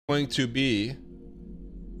going to be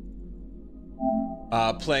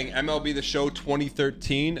playing MLB The Show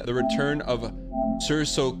 2013, the return of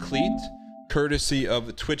Cerso Cleat, courtesy of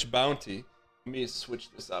the Twitch Bounty. Let me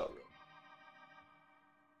switch this out.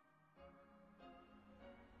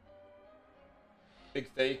 Big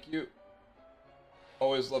thank you.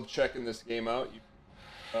 Always love checking this game out.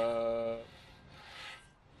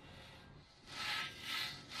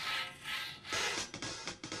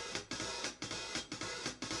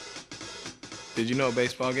 Did you know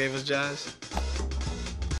baseball gave us jazz?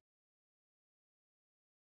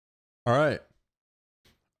 All right.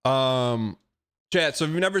 Chat, so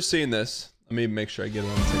if you've never seen this, let me make sure I get it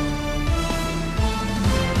on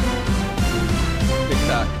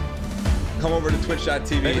TikTok. Come over to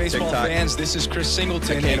twitch.tv. Hey, baseball TikTok. fans, this is Chris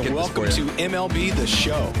Singleton, and welcome to MLB The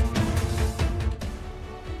Show.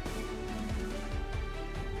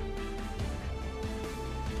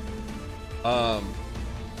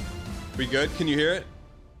 We good? Can you hear it?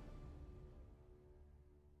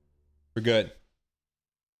 We're good.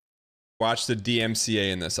 Watch the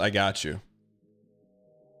DMCA in this. I got you.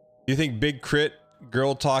 You think Big Crit,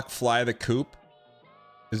 Girl Talk, Fly the Coop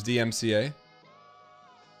is DMCA?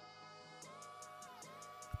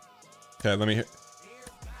 Okay, let me hear.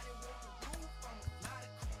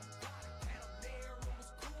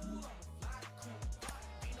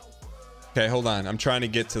 Okay, hold on. I'm trying to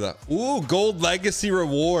get to the... Ooh, Gold Legacy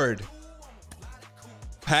Reward.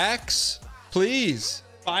 Packs, please.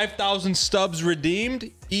 5,000 stubs redeemed.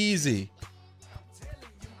 Easy.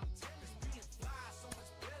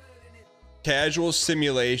 Casual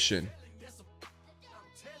simulation.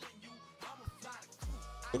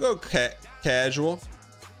 We'll go casual.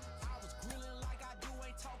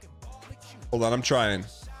 Hold on, I'm trying.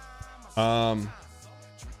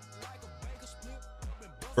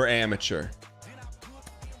 For amateur.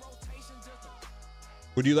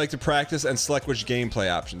 Would you like to practice and select which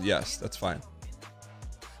gameplay options? Yes, that's fine.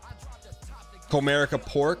 Comerica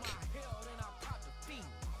Pork.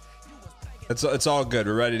 It's all good.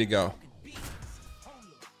 We're ready to go.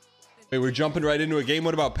 Wait, we're jumping right into a game.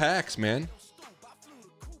 What about packs, man?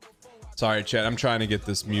 Sorry, chat. I'm trying to get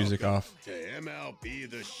this music off. To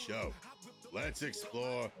MLB The Show. Let's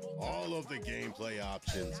explore all of the gameplay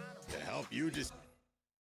options to help you just...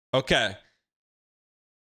 Okay.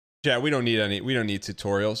 Yeah, we don't need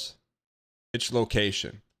tutorials. Pitch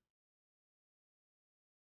location.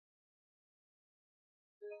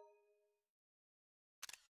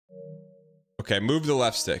 Okay, move the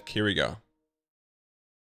left stick. Here we go.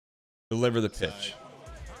 Deliver the pitch.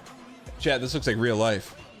 Chat, this looks like real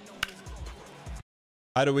life.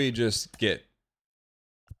 How do we just get...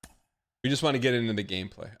 We just want to get into the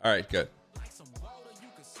gameplay. All right, good.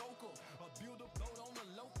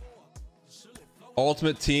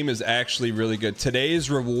 Ultimate Team is actually really good.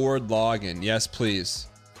 Today's reward login. Yes, please.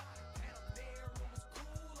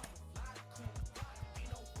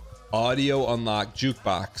 Audio unlock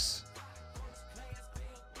jukebox.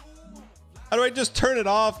 How do I just turn it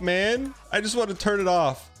off, man? I just want to turn it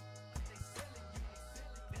off.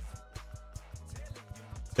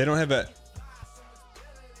 They don't have a...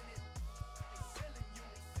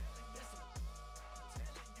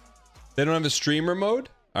 They don't have a streamer mode?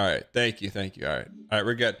 All right. Thank you. All right.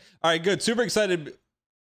 We're good. All right, good. Super excited.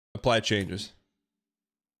 Apply changes.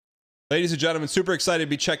 Ladies and gentlemen, super excited to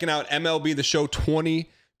be checking out MLB The Show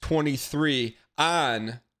 2023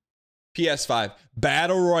 on PS5.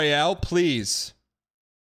 Battle Royale, please.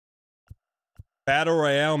 Battle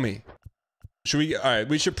Royale me. Should we? All right.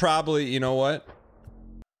 We should probably, you know what?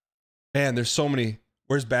 Man, there's so many.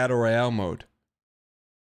 Where's Battle Royale mode?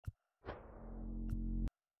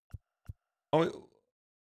 Oh,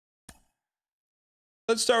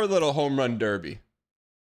 let's start with a little home run derby.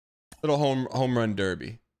 Little home run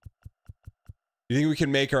derby. You think we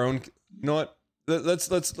can make our own? You know what?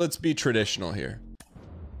 Let's be traditional here.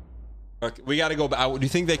 Okay, we got to go back. Do you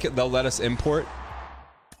think they'll let us import?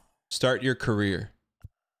 Start your career.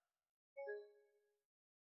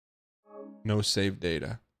 No save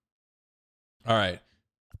data. All right.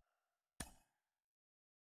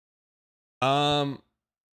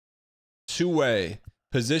 Two-way.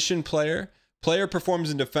 Position player. Player performs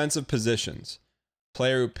in defensive positions.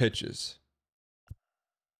 Player who pitches.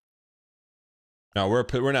 No,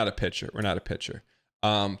 we're not a pitcher. We're not a pitcher.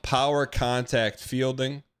 Power, contact,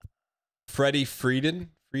 fielding. Freddie Freedom.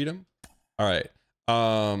 All right.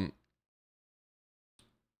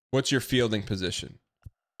 What's your fielding position?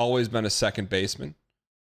 Always been a second baseman.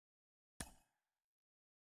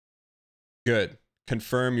 Good.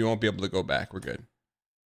 Confirm you won't be able to go back. We're good.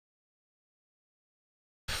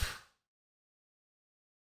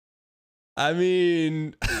 I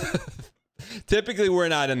mean, typically we're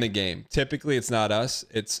not in the game. Typically it's not us.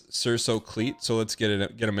 It's Cerso Cleat. So let's get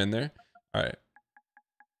him in there. All right.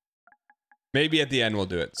 Maybe at the end we'll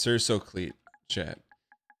do it. Cerso Cleat, chat.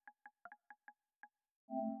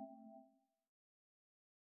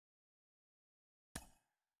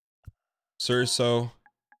 Cerso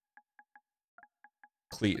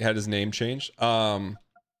Cleat had his name changed. I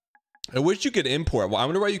wish you could import. Well, I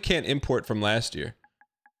wonder why you can't import from last year.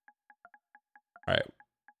 All right.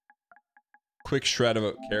 Quick shred of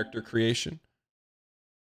a character creation.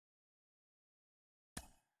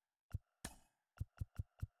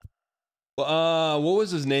 What was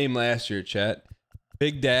his name last year, chat?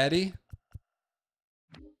 Big Daddy?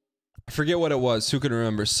 I forget what it was. Who can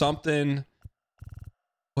remember? Something.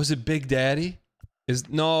 Was it Big Daddy?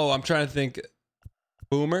 No, I'm trying to think.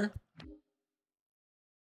 Boomer?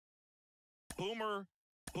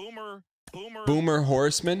 Boomer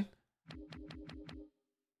Horseman?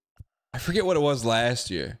 I forget what it was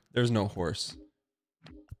last year. There's no horse.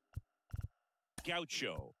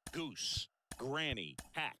 Gaucho, Goose, Granny,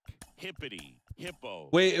 Hack, Hippity, Hippo.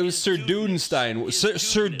 Wait, it was Sir Dudenstein.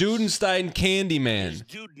 Sir Dudenstein Candyman.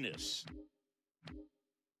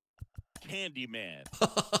 Candyman.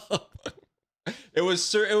 It was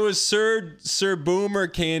Sir Boomer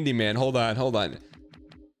Candyman. Hold on.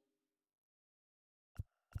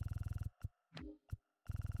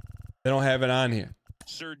 They don't have it on here.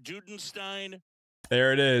 Sir Dudenstein.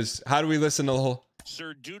 There it is. How do we listen to the whole?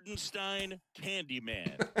 Sir Dudenstein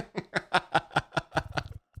Candyman.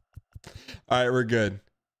 All right, we're good.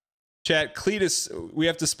 Chat, Cletus, we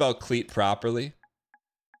have to spell Cleat properly.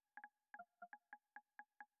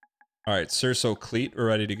 All right, Cerso Cleat, we're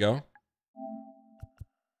ready to go.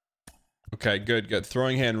 Okay, good.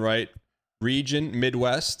 Throwing hand right. Region,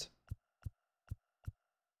 Midwest.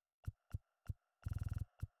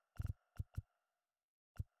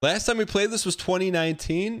 Last time we played this was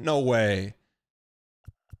 2019? No way.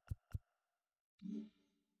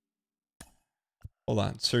 Hold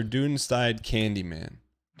on. Sir Dudenstein Candyman.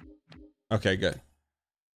 Okay, good.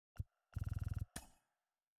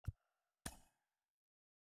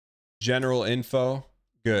 General info.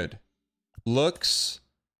 Good. Looks.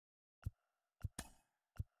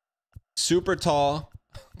 Super tall.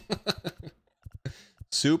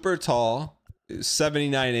 Super tall.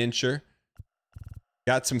 79 incher.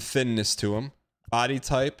 Got some thinness to him. Body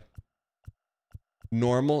type.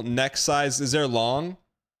 Normal. Neck size. Is there long?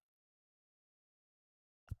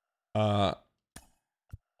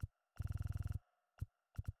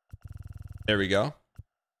 There we go.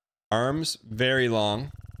 Arms. Very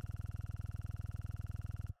long.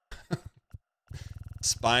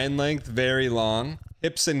 Spine length. Very long.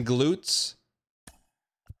 Hips and glutes.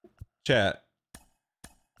 Chat.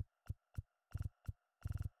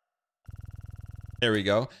 There we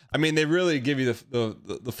go. I mean, they really give you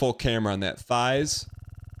the full camera on that. Thighs.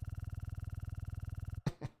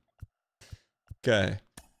 Okay.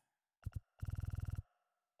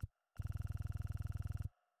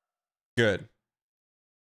 Good.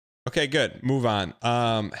 Okay, good. Move on.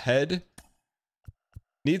 Head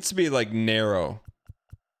needs to be like narrow.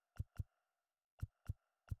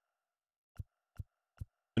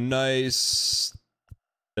 Nice.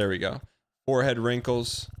 There we go. Forehead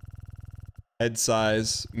wrinkles. Head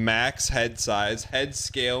size. Max head size. Head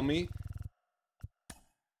scale me.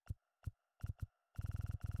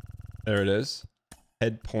 There it is.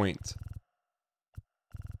 Head point.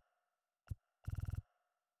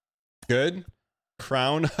 Good.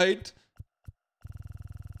 Crown height.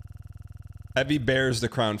 Heavy bears the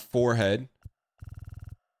crown. Forehead.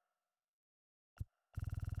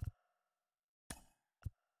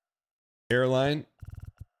 Hairline.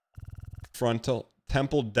 Frontal.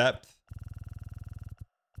 Temple depth.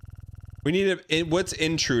 We need what's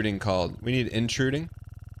intruding called? We need intruding.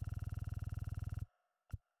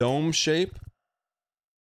 Dome shape.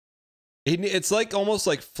 It's like almost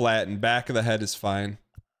like flat, and back of the head is fine.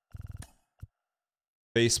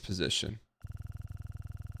 Face position.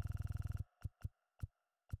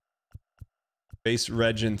 Face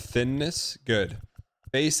region thinness. Good.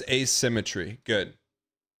 Face asymmetry. Good.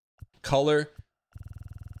 Color.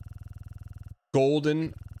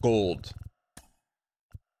 Golden gold.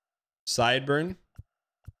 Sideburn.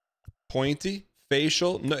 Pointy.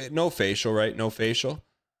 Facial. No facial, right? No facial.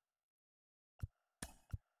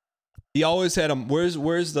 He always had him.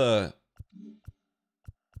 Where's the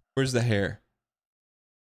hair?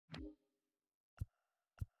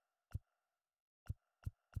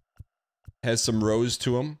 Has some rose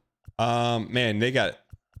to him. Man, they got.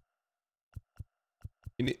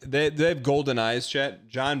 They have golden eyes, chat.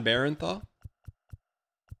 John Barenthal.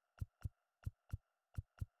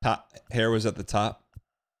 Top hair was at the top.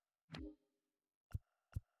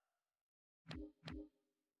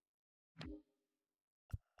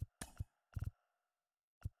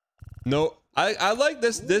 No, I like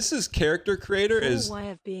this. This is character creator is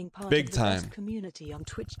big time. Community on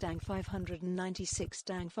Twitch. Dang 596.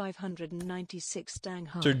 Dang 596. Dang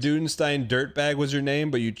heart. Sir Dudenstein Dirtbag was your name,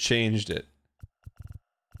 but you changed it.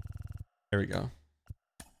 There we go.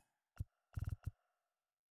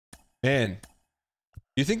 Man,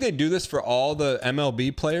 you think they do this for all the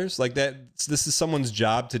MLB players? Like that? This is someone's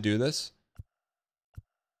job to do this.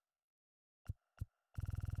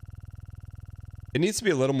 It needs to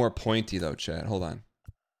be a little more pointy though, chat. Hold on.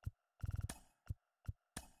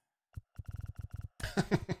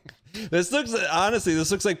 This looks, honestly,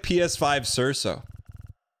 this looks like PS5 Cerso.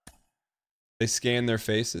 They scan their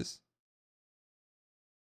faces.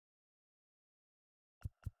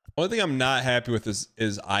 Only thing I'm not happy with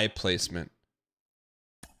is eye placement.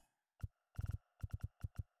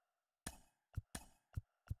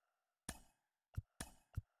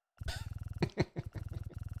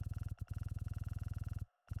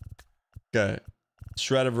 Okay.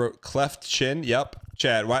 Shred of cleft chin. Yep.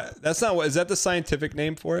 Chad, why? That's not what. Is that the scientific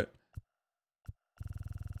name for it?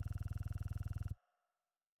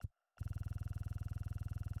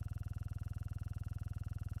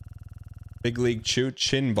 Big League Chew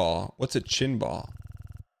chin ball. What's a chin ball?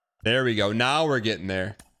 There we go. Now we're getting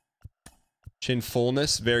there. Chin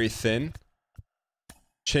fullness, very thin.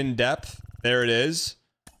 Chin depth. There it is.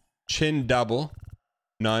 Chin double.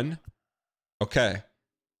 None. Okay.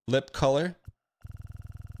 Lip color.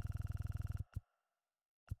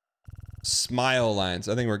 Smile lines.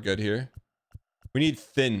 I think we're good here. We need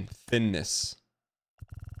thinness.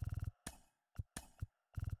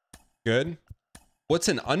 Good. What's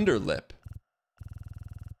an underlip?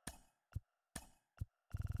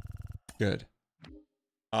 Good.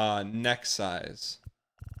 Neck size.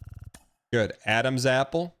 Good. Adam's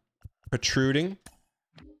apple. Protruding.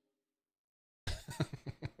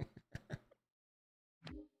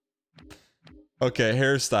 Okay,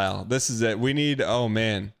 hairstyle. This is it. We need, oh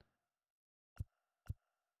man.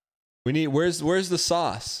 We need, where's the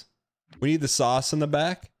sauce? We need the sauce in the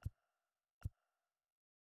back.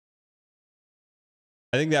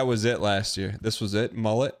 I think that was it last year. This was it.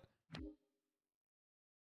 Mullet.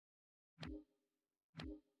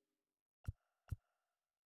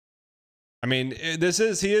 I mean,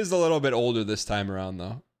 he is a little bit older this time around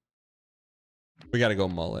though. We gotta go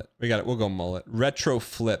mullet. We'll go mullet. Retro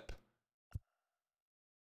flip.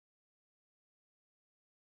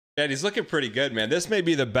 Yeah, he's looking pretty good, man. This may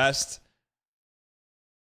be the best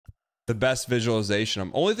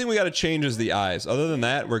visualization. Only thing we got to change is the eyes. Other than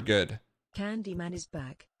that, we're good. Candyman is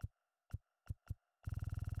back.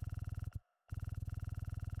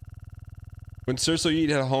 When Cerso Yeet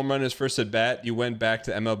had a home run his first at bat, you went back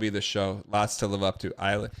to MLB The Show. Lots to live up to.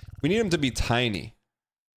 We need him to be tiny.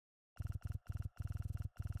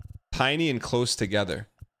 Tiny and close together.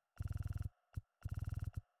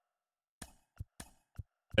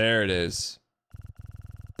 There it is.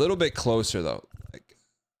 A little bit closer though. Like,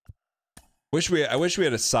 I wish we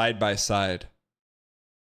had a side by side.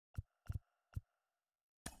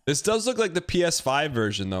 This does look like the PS5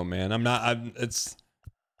 version though, man. It's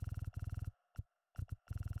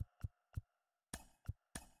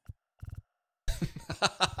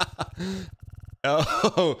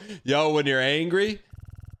oh, yo, when you're angry,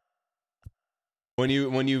 when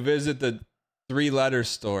you visit the 3-letter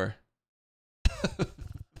store.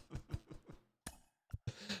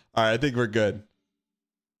 All right, I think we're good.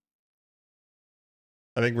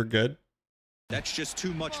 That's just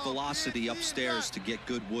too much velocity upstairs to get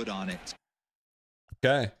good wood on it.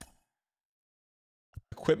 Okay.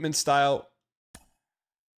 Equipment style.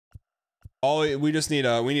 Oh, we just need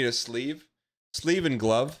we need a sleeve and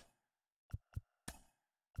glove.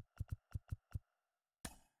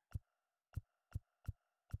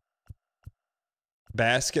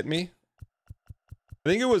 Basket me. I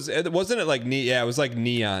think wasn't it like yeah, it was like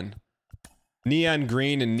neon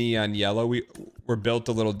green and neon yellow. We're built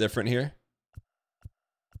a little different here.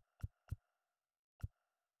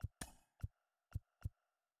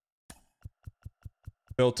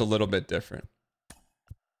 Built a little bit different.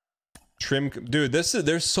 Trim, dude,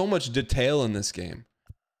 there's so much detail in this game.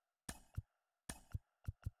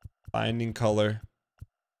 Binding color.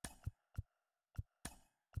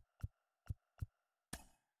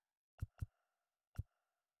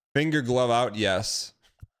 Finger glove out, yes.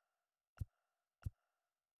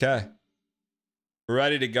 Okay. We're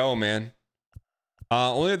ready to go, man.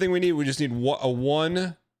 Only thing we just need a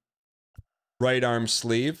one right arm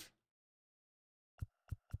sleeve.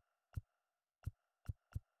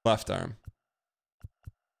 Left arm.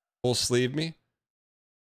 Full sleeve me.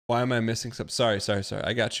 Why am I missing some? Sorry.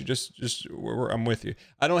 I got you. I'm with you.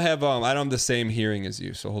 I don't have the same hearing as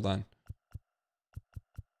you, so hold on.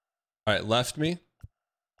 All right, left me.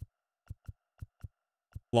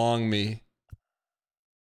 Long me.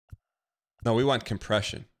 No, we want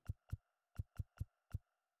compression.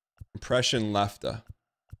 Compression lefta.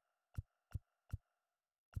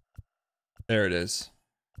 There it is.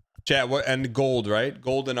 Chat, what, and gold, right?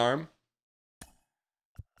 Golden arm.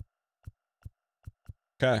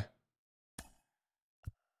 Okay.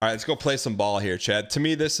 All right, let's go play some ball here, Chad. To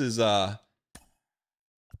me, this is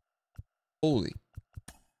holy.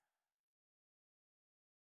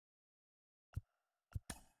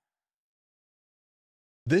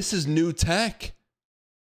 This is new tech.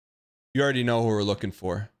 You already know who we're looking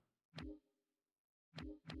for.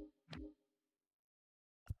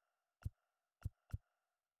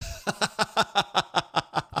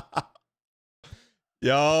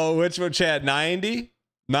 Yo, which one, Chad? 90?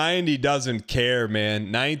 90 doesn't care,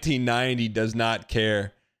 man. 1990 does not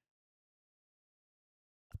care.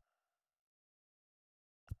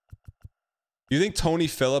 You think Tony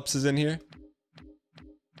Phillips is in here?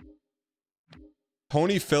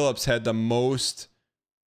 Tony Phillips had the most...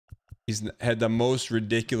 He's had the most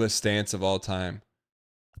ridiculous stance of all time.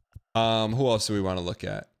 Who else do we want to look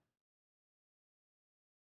at?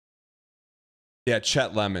 Yeah,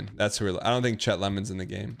 Chet Lemon. That's who I don't think Chet Lemon's in the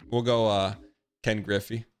game. We'll go Ken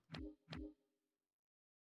Griffey.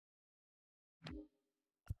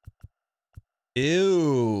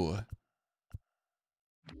 Ew. All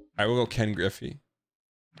right, we'll go Ken Griffey.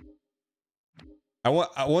 I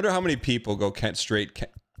wonder how many people go straight Ken.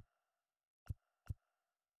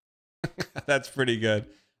 That's pretty good.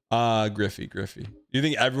 Griffey. You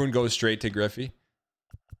think everyone goes straight to Griffey?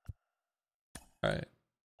 All right.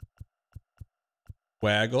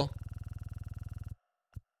 Waggle.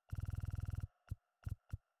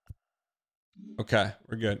 Okay,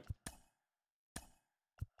 we're good.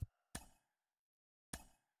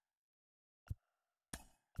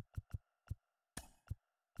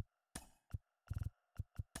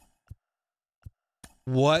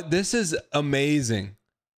 What? This is amazing.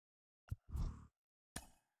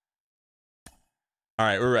 All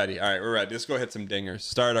right, we're ready. Let's go hit some dingers.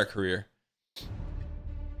 Start our career.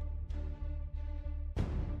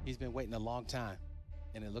 He's been waiting a long time,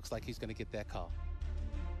 and it looks like he's going to get that call.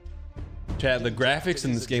 Chad, the graphics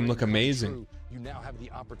in this game look amazing. You now have the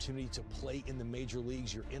opportunity to play in the major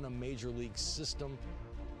leagues. You're in a major league system.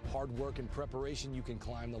 Hard work and preparation, you can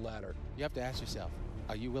climb the ladder. You have to ask yourself,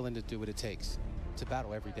 are you willing to do what it takes to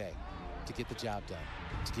battle every day, to get the job done,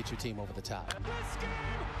 to get your team over the top? This game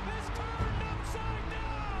is turned upside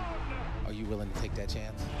down! Are you willing to take that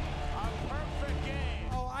chance? A perfect game!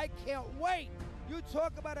 Oh, I can't wait! You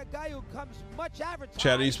talk about a guy who comes much advertised.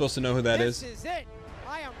 Chad, are you supposed to know who that is? This is it.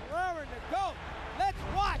 I am raring to go. Let's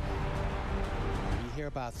watch. You hear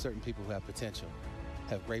about certain people who have potential,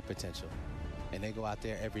 have great potential, and they go out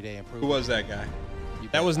there every day and prove. Who was that guy?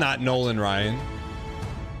 That was not Nolan Ryan.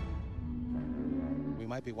 We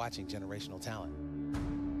might be watching generational talent.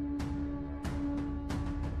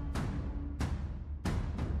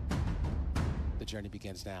 The journey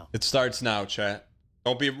begins now. It starts now, chat.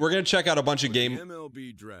 Don't be. We're gonna check out a bunch of game.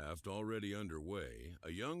 MLB draft already underway.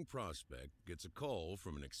 A young prospect gets a call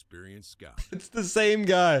from an experienced scout. It's the same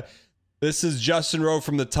guy. This is Justin Rowe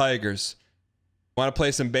from the Tigers. Want to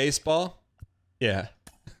play some baseball? Yeah.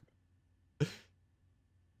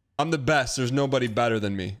 I'm the best. There's nobody better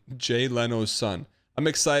than me. Jay Leno's son. I'm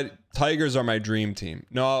excited. Tigers are my dream team.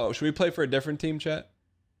 No, should we play for a different team, chat?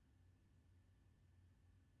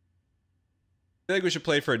 I think we should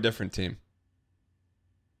play for a different team.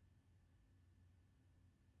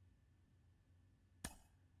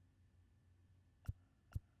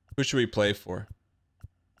 Who should we play for?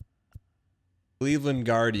 Cleveland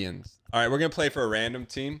Guardians. All right, we're going to play for a random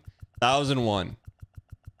team. 1001.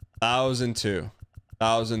 1002.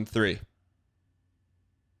 1003.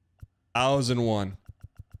 1001.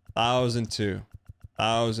 1002.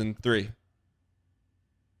 1003.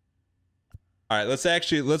 All right,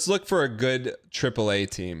 let's look for a good AAA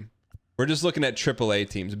team. We're just looking at AAA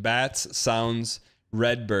teams. Bats, Sounds,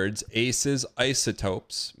 Redbirds, Aces,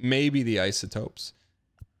 Isotopes. Maybe the Isotopes.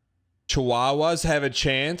 Chihuahuas have a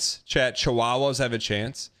chance. Chat, Chihuahuas have a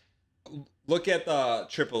chance. Look at the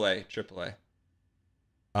AAA.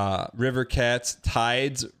 River Cats,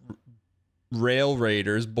 Tides, Rail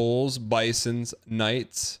Raiders, Bulls, Bisons,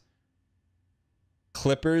 Knights,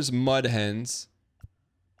 Clippers, Mud Hens,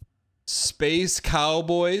 Space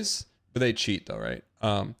Cowboys. But they cheat though, right?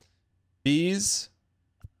 Bees,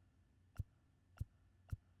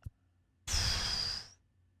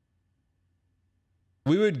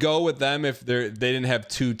 We would go with them if they didn't have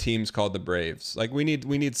two teams called the Braves. Like we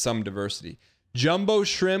need some diversity. Jumbo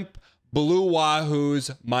Shrimp, Blue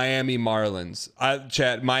Wahoos, Miami Marlins.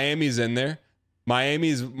 Chat, Miami's in there.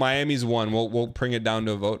 Miami's one. We'll bring it down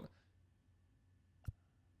to a vote.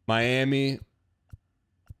 Miami.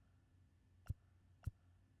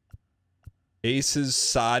 Aces,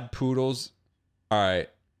 Sod Poodles. All right.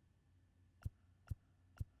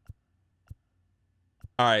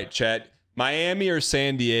 All right, chat. Miami or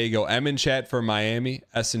San Diego? M in chat for Miami.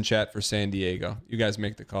 S in chat for San Diego. You guys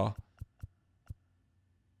make the call.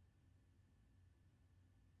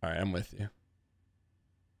 All right, I'm with you.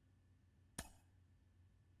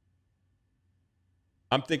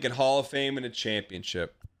 I'm thinking Hall of Fame and a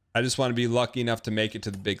championship. I just want to be lucky enough to make it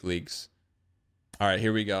to the big leagues. All right,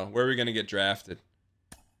 here we go. Where are we going to get drafted?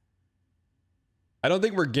 I don't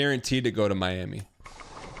think we're guaranteed to go to Miami.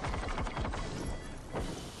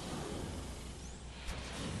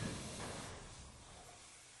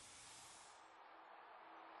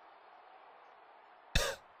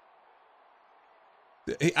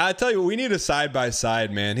 I tell you, we need a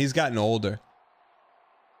side-by-side, man. He's gotten older.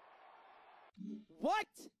 What?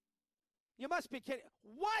 You must be kidding.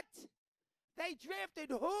 What? They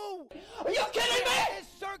drafted who? Are you kidding me? This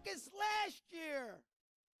circus last year.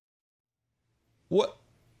 What?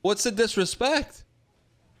 What's the disrespect?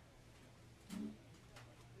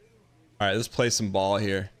 All right, let's play some ball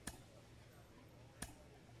here.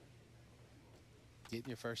 Getting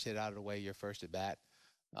your first hit out of the way, your first at bat,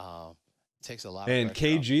 takes a lot. And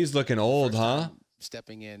KG's looking old, huh?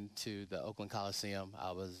 Stepping into the Oakland Coliseum,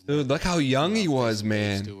 I was. Dude, look how young he was,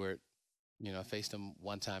 man. Stewart, you know, faced him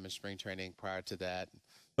one time in spring training prior to that.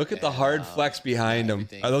 Look at the hard flex behind him.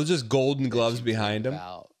 Are those just golden gloves behind him?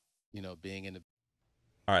 You know, being in the.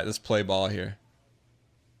 All right, let's play ball here.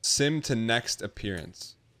 Sim to next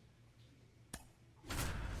appearance.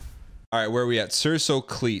 All right, where are we at? Cerso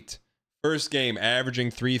Cleat. First game,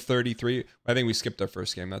 averaging 333. I think we skipped our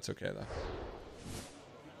first game. That's okay,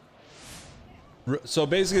 though. So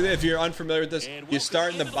basically, if you're unfamiliar with this, you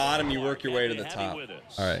start in the bottom, you work your way to the top.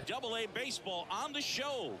 All right. Double-A baseball on the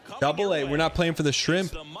show. Double-A. We're not playing for the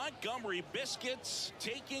Shrimp. The Montgomery Biscuits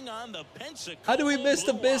taking on the Pensacola. How do we miss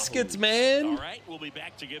the Biscuits, man? All right, we'll be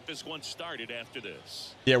back to get this one started after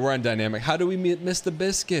this. Yeah, we're on dynamic. How do we miss the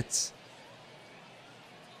Biscuits?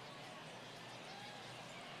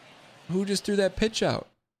 Who just threw that pitch out?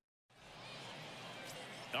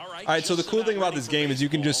 All right, so the cool thing about this game is you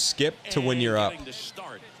can just skip to when you're up.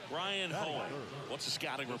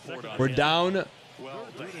 We're down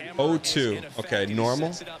 0-2. Okay,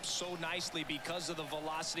 normal. Sets it up so nicely because of the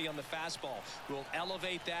velocity on the fastball. Will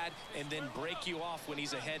elevate that and then break you off when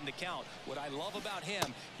he's ahead in the count. What I love about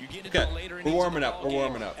him, you get it later in we're warming up. We're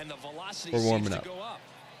warming up. And the velocity we're warming up.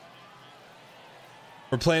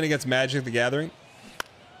 We're playing against Magic the Gathering.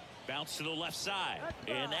 Bounce to the left side,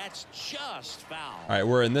 and that's just foul. All right,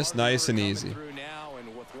 we're in this nice and easy. Through now,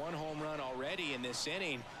 and with one home run already in this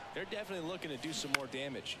inning, they're definitely looking to do some more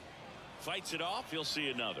damage. Fights it off, he'll see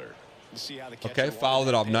another. See how the okay, fouled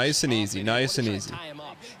it off. Nice and easy. Nice and easy. Tie him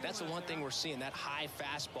up. That's the one thing we're seeing, that high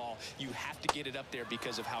fastball. You have to get it up there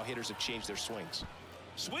because of how hitters have changed their swings.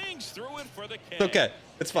 Swings through it for the catch. It's okay.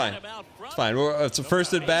 It's fine. It's fine. It's a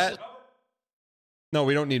first at bat. No,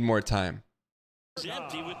 we don't need more time.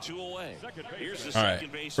 Empty with 2 away. Here's the all right,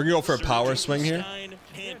 we're gonna go for a power swing here.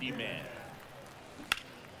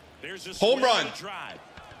 There's a home run. Drive.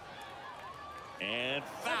 And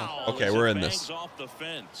foul. Okay, we're in this. Off the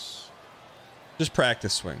fence. Just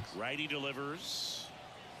practice swings. Righty delivers.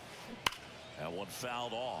 That one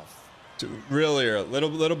fouled off. Really early,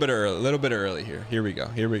 little bit early here. Here we go.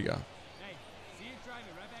 Here we go.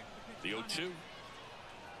 The 0-2.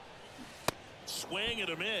 Swing and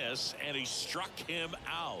a miss, and he struck him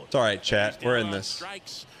out. It's all right, chat. We're in this.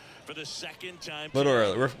 Strikes for the second time. Little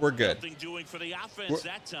early. We're good.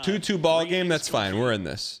 2-2 ball game. That's fine. We're in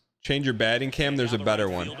this. Change your batting cam. There's a better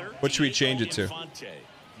one. What should we change it to?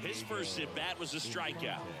 His first at bat was a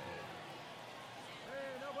strikeout.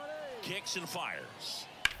 Kicks and fires.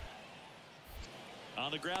 On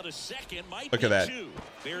the ground, a second. Look at that.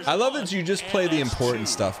 I love that you just play the important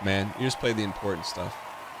stuff, man. You just play the important stuff.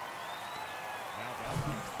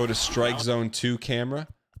 Go to strike zone 2 camera.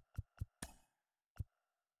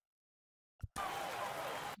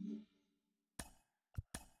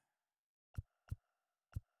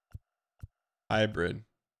 Hybrid.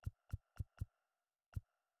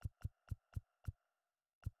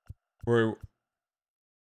 The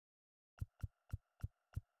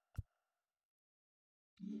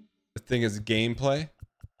thing is gameplay.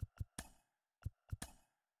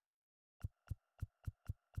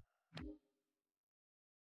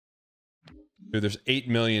 Dude, there's 8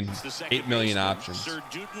 million options. Sir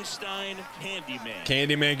Dudenstein, Candyman.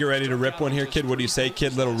 Candyman, get ready to rip one here, kid. What do you say,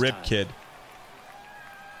 kid? Little rip, kid.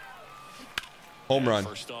 Home run.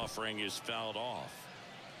 First offering is fouled off.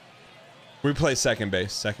 We play second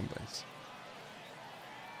base. Second base.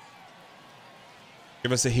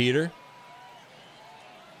 Give us a heater.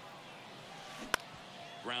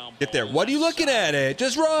 Get there. What are you looking at? It.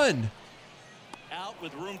 Just run. Out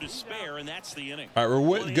with room to spare, and that's the inning. All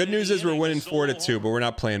right, good news is we're winning 4-2, but we're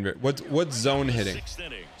not playing. What zone hitting?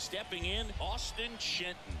 Stepping in, Austin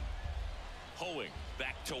Shenton. Hoeing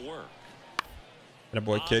back to work. That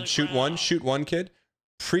boy, kid. Shoot one, kid.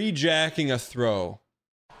 Pre-jacking a throw.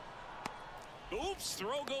 Oops,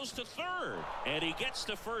 throw goes to third, and he gets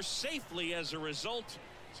to first safely as a result.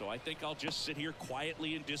 So I think I'll just sit here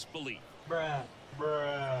quietly in disbelief.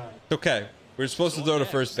 Okay, we're supposed to throw to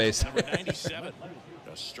first base. Number 97,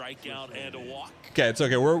 a strikeout and a walk. Okay, it's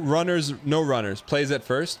okay. We're runners, no runners. Plays at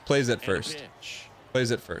first. Plays at first.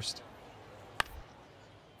 Plays at first.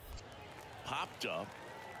 Popped up.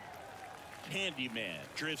 Candyman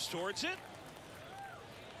drifts towards it,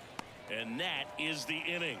 and that is the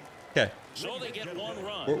inning. Okay. So they get one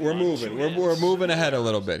run. We're moving. We're moving ahead a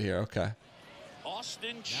little bit here. Okay.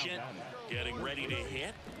 Austin Shenton getting ready to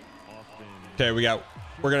hit. Okay,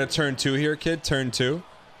 we're gonna turn 2 here, kid. Turn 2.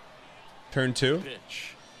 Turn 2.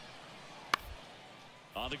 Pitch.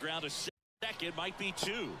 On the ground, a second, might be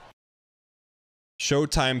 2.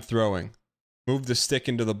 Showtime throwing. Move the stick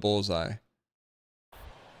into the bullseye.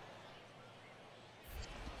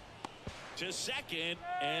 To second,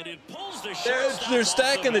 and it pulls the They're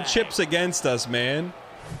stacking the chips against us, man.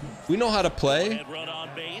 We know how to play. Run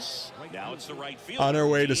on base. Now it's the right field. On our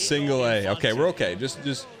way to single A. Okay, we're okay.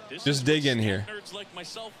 Just dig in here. Like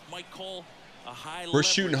myself might call a high We're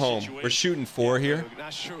shooting home. We're shooting 4 here.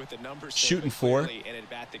 Not sure what the numbers shooting 4. And at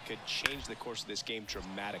bat that could change the course of this game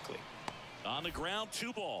dramatically. On the ground,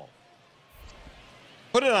 2 ball.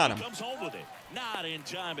 Put it on him. Comes home with it. Not in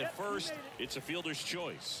time at first. It's a fielder's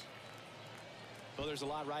choice. Well, there's a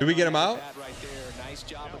lot right. Did we get him out? Right there. Nice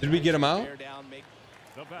job. Did we get him out?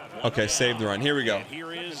 Okay, save the run. Here we go. And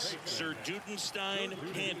here is Sir Dudenstein,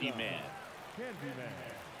 Candyman.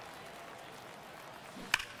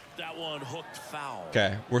 That one hooked foul.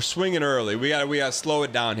 Okay, we're swinging early. We gotta slow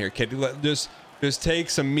it down here, kid. Just take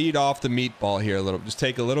some meat off the meatball here a little. Just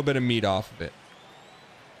take a little bit of meat off of it.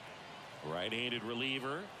 Right-handed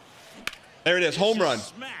reliever. There it is. Home run.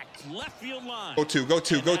 Smacked left field line. Go two.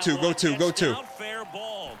 Fair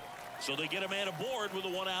ball. So they get a man aboard with a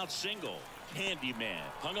 1-out single. Candyman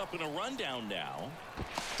hung up in a rundown now.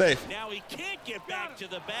 Safe. Now he can't get back to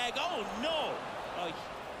the bag. Oh no!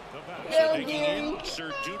 So taking in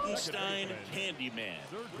Sir Dudenstein, Candyman.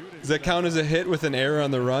 Does that count as a hit with an error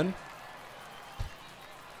on the run?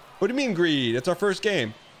 What do you mean greed? It's our first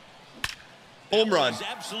game. Home run.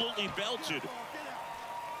 Absolutely belted.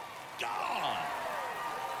 Gone.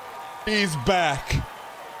 He's back.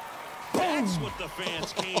 That's what the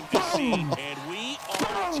fans came to see, and we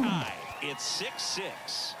are tied. It's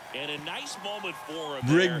 6-6, and a nice moment for him.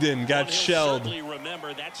 Brigden got shelled.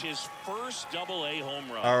 Remember, that's his first Double-A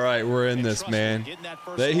home run. All right, we're in this, man.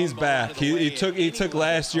 He's back. He took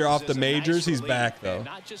last year off the majors. He's back though.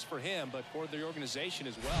 Not just for him, but for the organization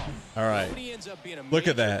as well. All right. Look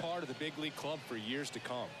at that. Part of the big league club for years to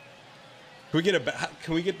come.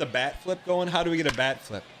 Can we get the bat flip going? How do we get a bat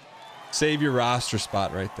flip? Save your roster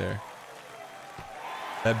spot right there.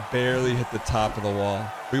 That barely hit the top of the wall.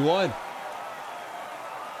 We won.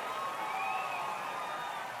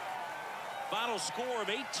 Final score of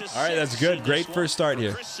 8-6. All right, that's good. Great first start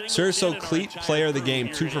here. Cerso, Cleat, player of the game.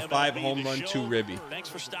 2 for 5, home run, 2 ribby. Thanks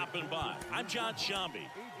for stopping by. I'm John Shambi.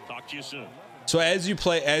 Talk to you soon. So as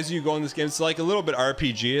you go in this game, it's like a little bit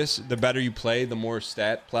RPG-ish. The better you play, the more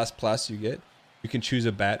stat plus you get. You can choose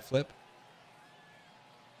a bat flip.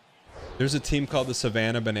 There's a team called the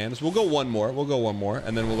Savannah Bananas. We'll go one more,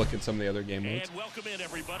 and then we'll look at some of the other game modes. And welcome in,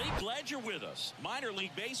 everybody. Glad you're with us. Minor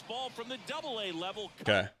league baseball from the Double-A level.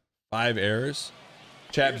 Okay. 5 errors.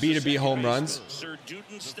 Chat, B2B home runs. Sir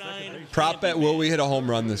Dudenstein. Prop bet, will we hit a home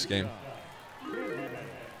run this game?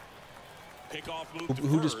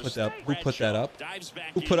 Who just put that? Who put that up?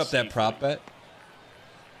 Who put up that prop bet?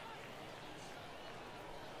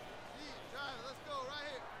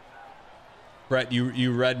 Brett,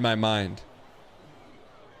 you read my mind.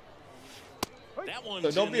 So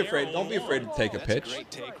don't be afraid. Don't be afraid to take a pitch. Great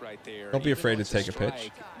take right there. Don't be afraid to take a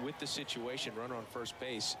pitch. With the situation, runner on first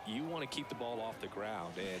base, you want to keep the ball off the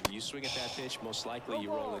ground, and you swing at that pitch, most likely you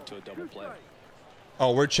roll into a double play.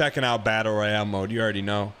 Oh, we're checking out Battle Royale mode. You already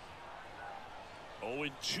know.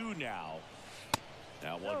 0-2 now.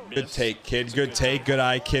 Good take, kid. Good take. Good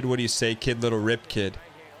eye, kid. What do you say, kid? Little rip kid.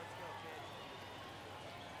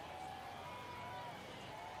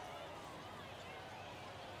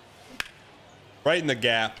 Right in the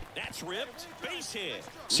gap. That's ripped. Base hit.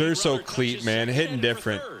 Cerso cleat, man. Hitting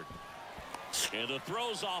different. And the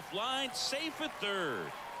throw's offline. Safe at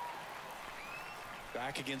third.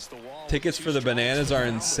 Back against the wall. Tickets for the bananas are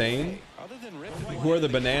insane. Who are the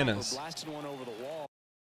bananas?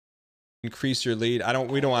 Increase your lead.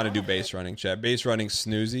 We don't want to do base running, chat. Base running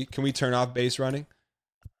snoozy. Can we turn off base running?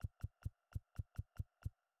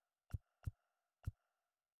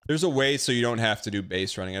 There's a way so you don't have to do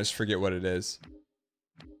base running. I just forget what it is.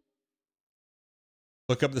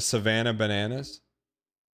 Look up the Savannah Bananas.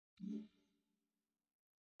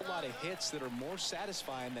 A lot of hits that are more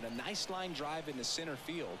satisfying than a nice line drive into center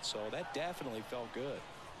field, so that definitely felt good.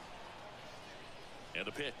 And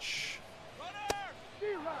the pitch.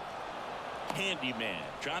 Handyman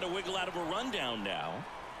trying to wiggle out of a rundown now.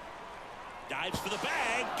 Dives for the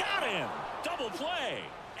bag. Got him. Double play.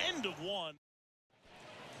 End of one.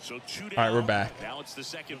 So two down. All right, we're back. Now it's the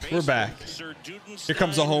second We're back. Here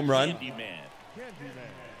comes a home run.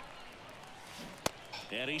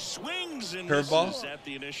 And he swings and Curveball. misses at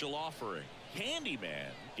the initial offering.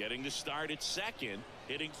 Handyman getting the start at second,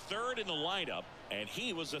 hitting third in the lineup, and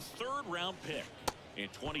he was a third-round pick in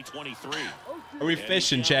 2023. Are we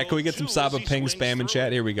fishing, chat? Can we get some Saba ping spam in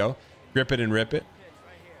chat? Here we go. Grip it and rip it.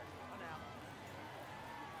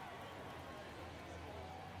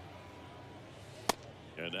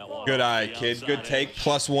 Good eye, kid. Good take.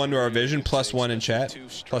 +1 to our vision. +1 in chat.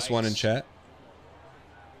 +1 in chat.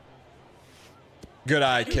 Good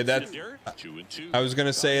eye, kid. I was going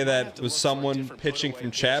to say that was someone pitching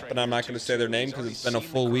from chat, but I'm not going to say their name because it's been a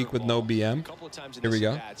full week with no BM. Here we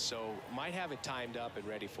go. So might have it timed up and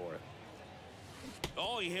ready for it.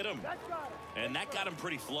 Oh, he hit him. And that got him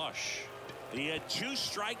pretty flush. He had 2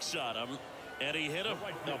 strikes on him, and he hit him.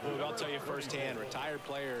 No, Boog, I'll tell you firsthand, retired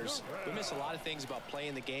players, we miss a lot of things about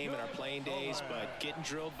playing the game in our playing days, but getting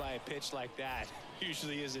drilled by a pitch like that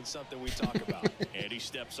usually isn't something we talk about. And he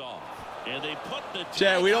steps off. And they put the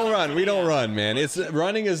Chat, we don't run. We don't run, man. It's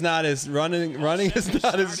running is not as running is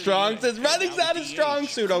not as strong. Running's not a strong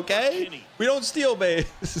suit, okay? We don't steal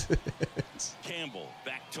base. Campbell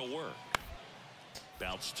back to work.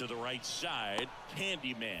 Bounce to the right side.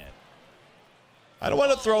 Handyman. I don't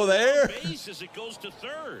want to throw there. Base as it goes to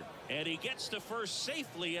third, and he gets to first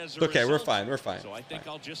safely as a Okay, result. we're fine. We're fine. So I think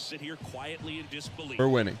I'll just sit here quietly in disbelief. We're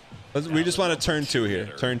winning. We just want to turn 2 here.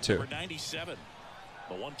 Turn 2. Number 97.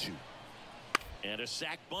 The 1-2. And a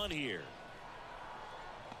sack bunt here.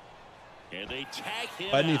 And they tag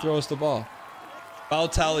him. Why didn't he throw us the ball?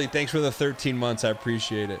 Balotelli, thanks for the 13 months. I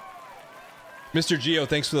appreciate it. Mr. Gio,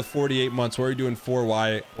 thanks for the 48 months. What are you doing 4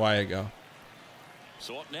 why ago?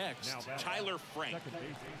 So up next, Tyler Frank.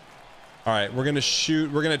 All right, we're going to shoot.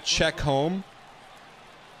 We're going to check home.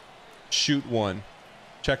 Shoot 1.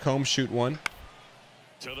 Check home, shoot 1.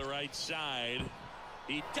 To the right side.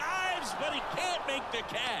 He dives, but he can't make the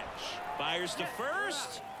catch. Fires to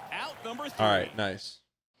first. Out number 3. All right, nice.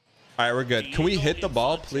 All right, we're good. Can we hit the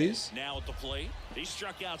ball, please? Now at the plate. He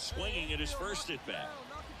struck out swinging at his first at bat.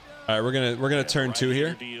 All right, we're gonna turn 2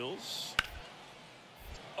 here. Deals.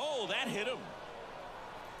 Oh, that hit him.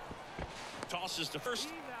 Tosses to first.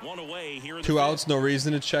 1 away here in 2 the outs, no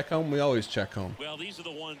reason to check home. We always check home. Well, these are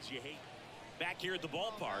the ones you hate. Back here at the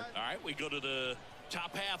ballpark. All right, we go to the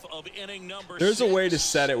top half of inning number 6. There's a way to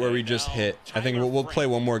set it where we just hit. I think we'll play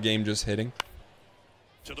one more game just hitting.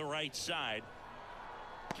 To the right side.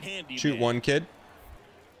 Candy Shoot 1, kid.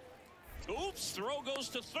 Oops, throw goes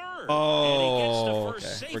to third. Oh,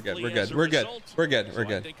 okay. We're good. We're good. We're good. We're good. We're I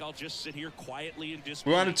good. think I'll just sit here quietly and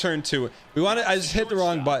We want to turn 2. We want to. I just hit the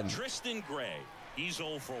wrong button. Tristan Gray. He's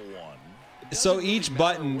 0 for 1. So each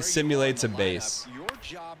button simulates a base. Your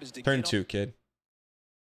job is to Turn get 2, kid.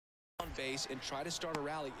 on base and try to start a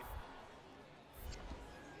rally.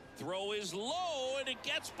 Throw is low and it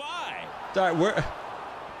gets by. All right,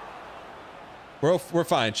 we're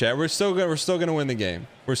fine, chat. We're still gonna win the game.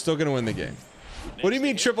 We're still gonna win the game. What do you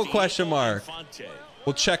mean triple question mark?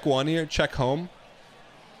 We'll check 1 here. Check home.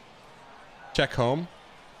 Check home.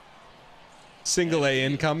 Single A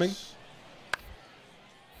incoming.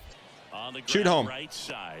 Shoot home. Right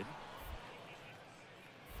side.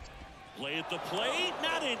 Play at the plate.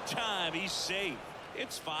 Not in time. He's safe.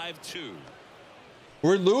 It's 5-2.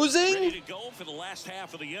 We're losing? Ready to go for the last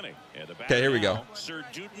half of the inning. Okay, here we go. Sir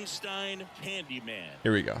Dudenstein, Handyman.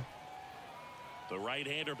 Here we go. The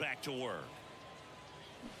right-hander back to work.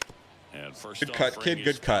 And first Good cut, kid.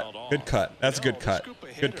 Good cut. Good cut. That's a good cut.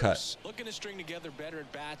 Good cut. Looking to string together better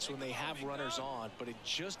at bats when they have runners on, but it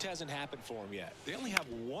just hasn't happened for them yet. They only have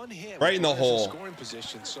one hit right in the hole. Scoring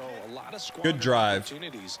position, so a lot of good drive.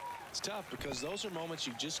 Opportunities. It's tough because those are moments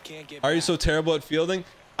you just can't get. Are you so terrible at fielding?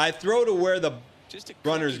 I throw to where the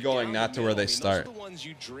runner's going, not to where they start. Those are the ones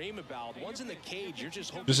you dream about. One's in the cage, you're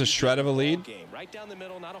just hoping just a shred of a lead. Right down the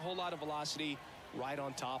middle, not a whole lot of velocity, right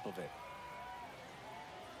on top of it.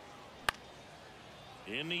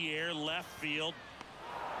 In the air, left field.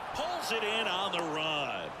 Pulls it in on the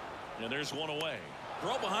run. And there's one away.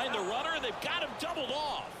 Throw behind the runner, and they've got him doubled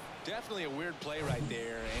off. Definitely a weird play right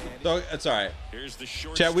there. And so it's all right. Here's the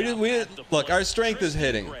short. Chad, we look. Our strength is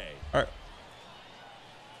hitting. And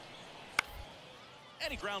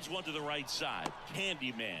he grounds one to the right side.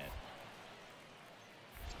 Candyman.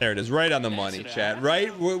 There it is, right on the money, Chad.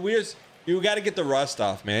 Right, you got to get the rust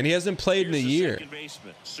off, man. He hasn't played in a year.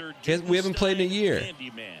 We haven't played in a year.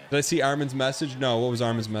 Did I see Armin's message? No. What was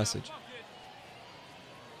Armin's message?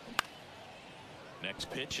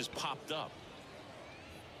 Next pitch is popped up.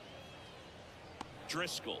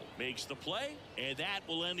 Driscoll makes the play, and that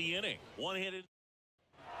will end the inning. One-handed.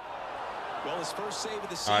 Well, his first save of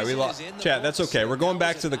the season. All right, we lost. Chad, that's okay. We're going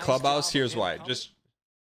back to the clubhouse. Here's why.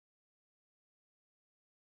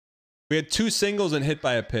 We had 2 singles and hit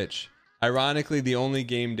by a pitch. Ironically, the only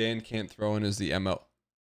game Dan can't throw in is the ML.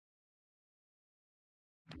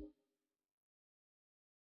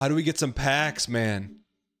 How do we get some packs, man?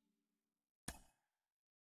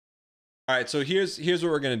 All right, so here's what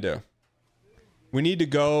we're gonna do. We need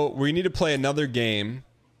to play another game,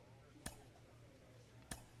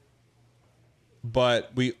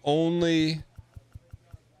 but we only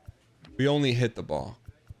hit the ball.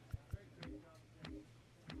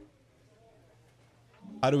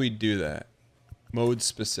 How do we do that? Mode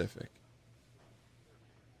specific.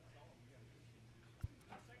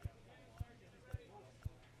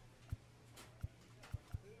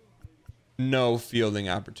 No fielding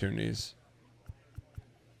opportunities.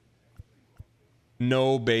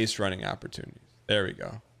 No base running opportunities. There we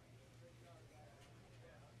go.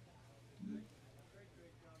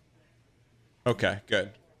 Okay,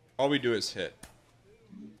 good. All we do is hit.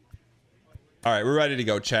 All right, we're ready to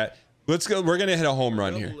go, chat. Let's go. We're gonna hit a home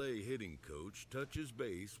run here. AA hitting coach touches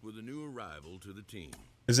base with a new arrival to the team.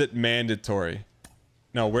 Is it mandatory?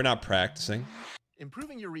 No, we're not practicing.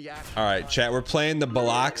 Improving your reaction. All right, chat. We're playing the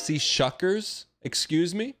Biloxi Shuckers.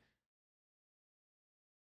 Excuse me.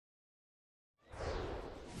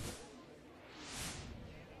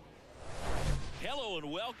 Hello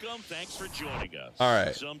and welcome. Thanks for joining us. All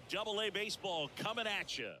right. Some AA baseball coming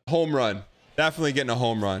at you. Home run. Definitely getting a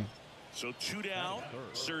home run. So 2 down.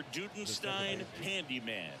 Sir Dudenstein,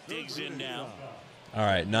 Handyman digs in now. All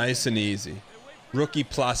right, nice and easy. Rookie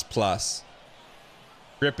plus plus.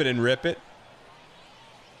 Rip it and rip it.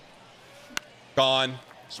 Gone.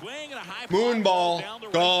 Swing and a high moon ball.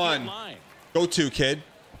 Gone. Go 2, kid.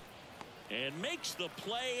 And makes the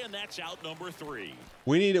play, and that's out number 3.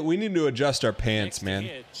 We need to adjust our pants, man.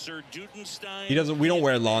 Sir Dudenstein. He doesn't. We don't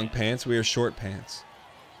wear long pants. We wear short pants.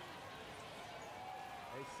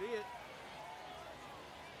 I see it.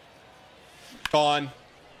 Gone.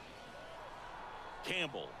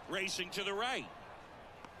 Campbell racing to the right.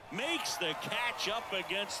 Makes the catch up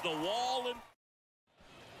against the wall. And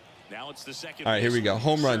now it's the second. All right, here we go.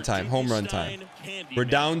 Home run time. Home run time. We're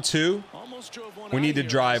down 2. We need to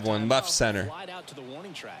drive one left center. Down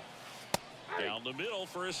the middle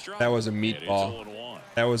for a strike. That was a meatball.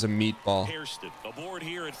 That was a meatball. Hairston aboard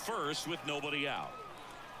here at first with nobody out.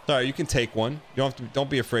 Sorry, you can take one. You don't have to. Don't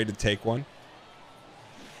be afraid to take one.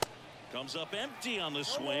 Comes up empty on the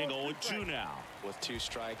swing. 0-2 now. With 2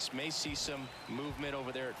 strikes, may see some movement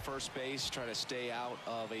over there at first base. Try to stay out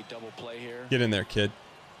of a double play here. Get in there, kid.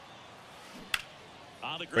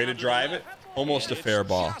 Way to drive it. Almost a fair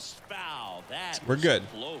ball. We're good.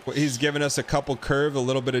 He's giving us a couple curve, a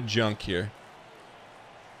little bit of junk here.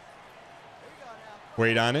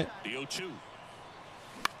 Wait on it.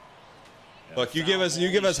 Look, you give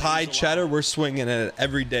us high cheddar, we're swinging at it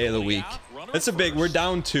every day of the week. That's a big. We're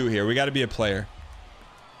down 2 here. We got to be a player.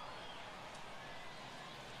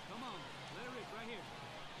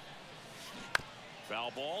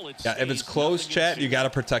 Yeah, if it's close, chat, you got to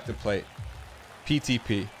protect the plate.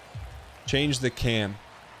 PTP. Change the cam.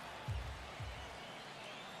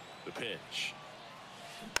 The pitch.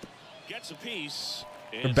 Gets a piece.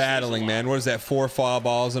 We're battling, man. What is that? 4 foul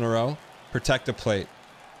balls in a row? Protect the plate.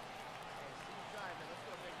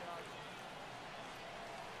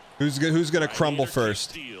 Who's gonna crumble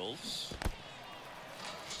first?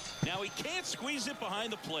 Now Now he can't squeeze it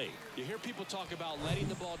behind the plate. You hear people talk about letting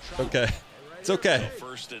the ball drop. Okay. It's okay. So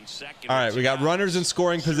first and second. All right, we got runners in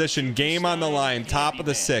scoring position. Game on the line. Top of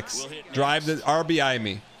the 6th. Drive the RBI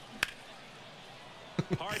me.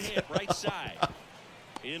 Hard hit right side.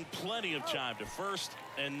 In plenty of time to first,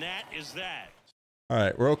 and that is that. All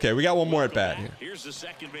right, we're okay. We got one more at bat here. Here's the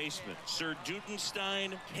second baseman, Sir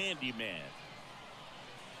Dudenstein, handyman.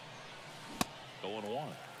 Going one.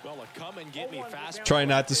 Well, a come and get me fast. Try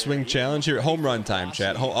not to swing challenge here. Home run time,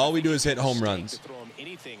 chat. All we do is hit home runs. Throw him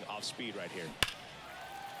anything off speed right here.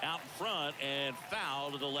 Out front and foul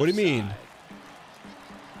to the left. What do you mean? side.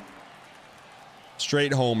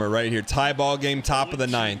 Straight homer right here. Tie ball game, top of the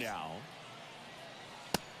 9th.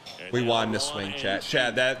 We wanted to swing, chat.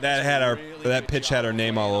 Chad, that pitch had our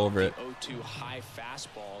name all over it. 0-2 high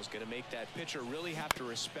fastball is going to make that pitcher really have to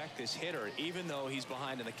respect this hitter, even though he's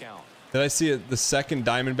behind in the count. Did I see it? The second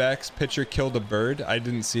Diamondbacks pitcher killed a bird? I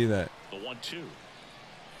didn't see that. The 1-2.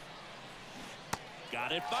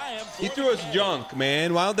 Got it by him. He threw us junk,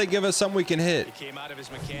 man. Why don't they give us something we can hit? He came out of his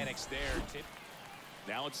mechanics there.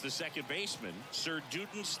 Now it's the second baseman, Sir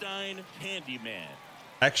Dudenstein, handyman.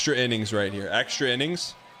 Extra innings right here. Extra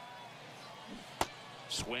innings.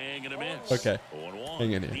 Swing and a miss. Okay.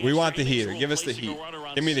 Hang in here. We want the heater. Give us the heat.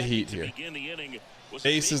 Give me the heat here.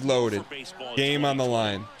 Bases loaded. Game on the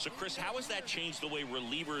line. So, Chris, how has that changed the way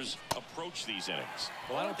relievers approach these innings?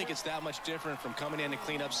 Well, I don't think it's that much different from coming in to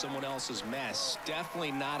clean up someone else's mess.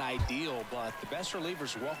 Definitely not ideal, but the best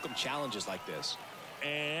relievers welcome challenges like this.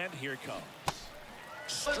 And here it comes.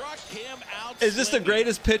 Struck him out. Is this the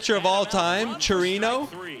greatest pitcher of all time, Chirino?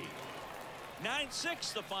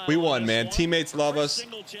 9-6 the final. We won, man. Teammates love us.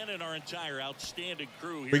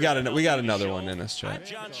 We got another one in us,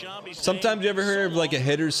 chat. Sometimes you ever hear of like a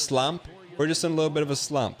hitter's slump? We're just in a little bit of a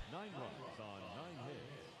slump.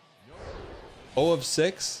 0 of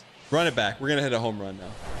 6. Run it back. We're gonna hit a home run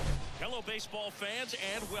now. Hello, baseball fans,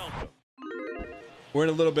 and welcome. We're in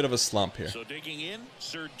a little bit of a slump here. So digging in,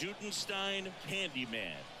 Sir Dudenstein,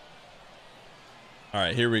 handyman. All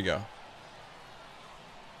right, here we go.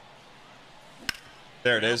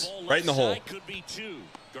 There it is, right in the hole. Could be 2.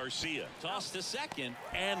 Garcia tossed to second,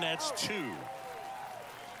 and that's 2.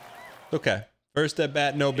 Okay, first at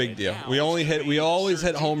bat, no big deal. We always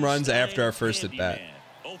hit home runs after our first at bat.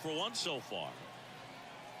 0 for 1 so far.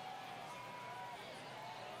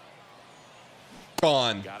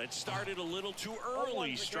 Gone. Got it started a little too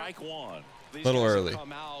early. Strike 1. These little guys early.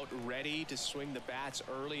 Come out ready to swing the bats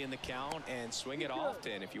early in the count and swing it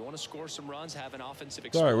often. If you want to score some runs, have an offensive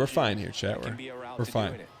explosion. Sorry, we're fine here, chat. We're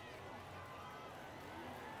fine.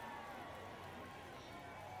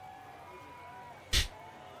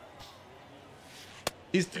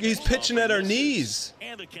 He's pitching at our knees.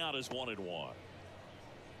 And the count is 1-1. All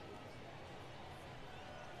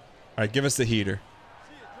right, give us the heater.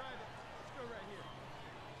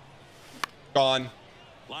 Gone.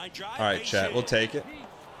 Line drive, all right, chat. We'll take it.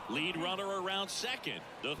 Lead runner around second.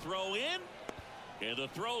 The throw in. And the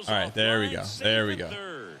throws all right, there we go. There we go.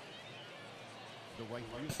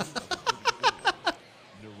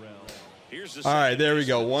 All right, there we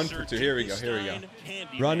go. 1 for 2. Here we go. Here we go.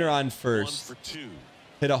 Runner on first.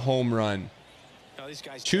 Hit a home run.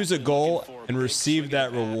 Choose a goal and receive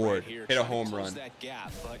that reward. Hit a home run.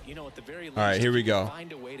 All right, here we go.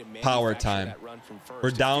 Power time.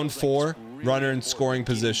 We're down 4. Runner in scoring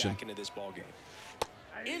position.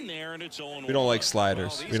 We don't like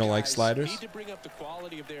sliders. We don't like sliders. Need to bring up the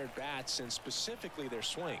quality of their bats and specifically their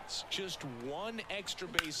swings. Just 1 extra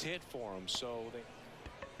base hit for them, so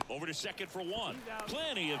they. Over to second for 1.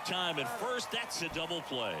 Plenty of time at first. That's a double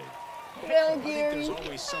play. I think there's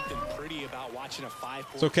always something pretty about watching a 5-4.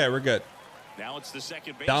 It's okay. We're good. Now it's the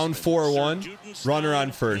second baseman. Down 4-1. Runner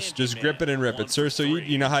on first. Just grip it and rip it. Cerso,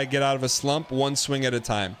 you know how you get out of a slump? 1 swing at a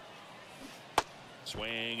time.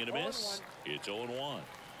 Swing and a miss. It's 0-1. All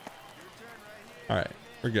right.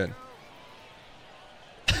 We're good.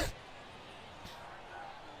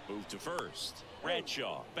 Move to first.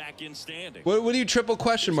 Bradshaw back in standing. What are you triple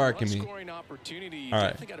question marking me? Scoring opportunity. You all right.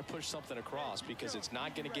 definitely got to push something across because it's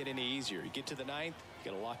not going to get any easier. You get to the 9th,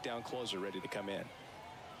 you got a lockdown closer ready to come in.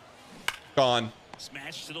 Gone.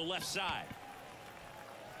 Smash to the left side.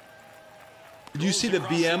 Did you see the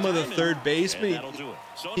BM of the third baseman?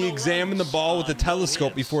 He examined the ball with a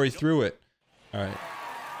telescope before he threw it. All right.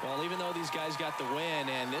 Well, even though these guys got the win,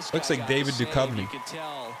 and this looks like David Duchovny. You can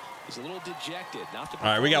tell he's a little dejected. All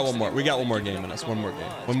right, we got one more. We got one more game in us. One more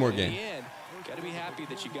game. One more game. Got to be happy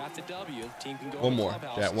that you got the W. Team can go one more.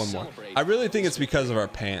 Yeah, one more. I really think it's because of our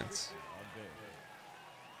pants.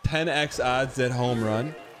 10x odds at home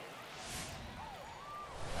run.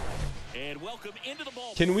 And And welcome into the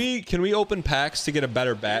ball. Can we open packs to get a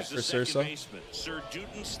better bat for Cerso? Sir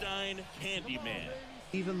Dudenstein, handyman.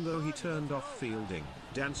 Even though he turned off fielding,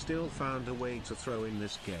 Dan still found a way to throw in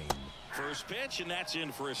this game. First pitch, and that's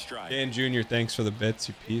in for a strike. Dan Jr., thanks for the bits,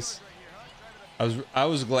 you piece. I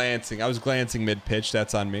was glancing mid pitch.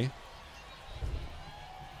 That's on me.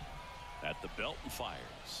 At the belt and fires.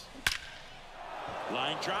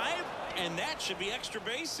 Line drive, and that should be extra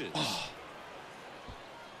bases.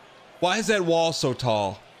 Why is that wall so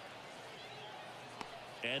tall?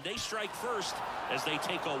 And they strike first as they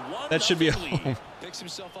take a 1-0 That should be a lead. home. Picks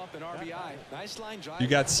himself up in RBI. Nice line drive. You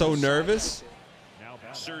got so nervous?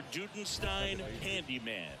 Sir Dudenstein,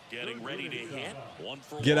 handyman, getting ready to hit.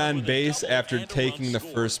 Get on base after taking the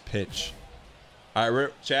first pitch. All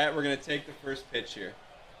right, chat, we're going to take the first pitch here.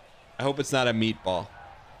 I hope it's not a meatball.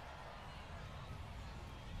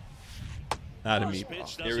 Not a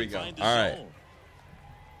meatball. Here we go. All right.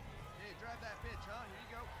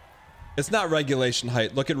 It's not regulation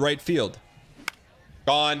height. Look at right field.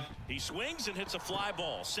 Gone. He swings and hits a fly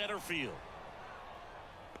ball, center field.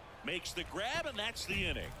 Makes the grab, and that's the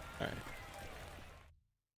inning. All right.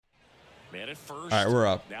 Man at first. All right, we're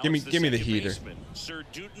up. Now Give me the heater. Baseman, Sir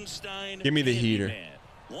Dudenstein. Give me the heater. Man.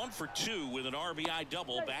 1 for 2 with an RBI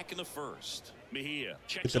double back in the first. Mejia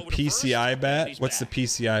checks With the over to PCI first, bat? and What's the back.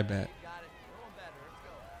 PCI bat?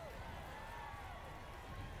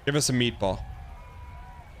 Give us a meatball.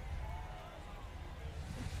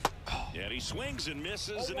 And he swings and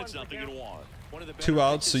misses, and it's 0-1. 2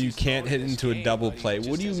 outs, so you can't hit into a double play.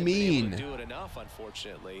 What do you mean? Do it enough,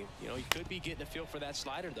 unfortunately. You know, he could be getting a feel for that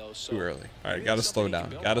slider though. So Too early. All right, gotta slow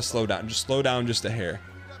down. Gotta slow down. Just slow down just a hair.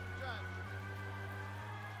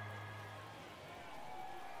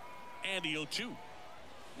 And the 0-2.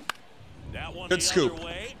 That one Good the scoop. other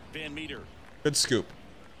way. Van Meter Good scoop.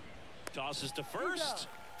 tosses to first.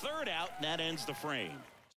 Third out, and that ends the frame.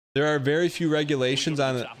 There are very few regulations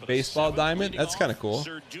on a baseball diamond. That's kind of cool.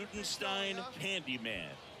 Sir Dudenstein, handyman.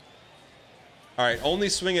 All right, only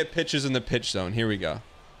swing at pitches in the pitch zone. Here we go.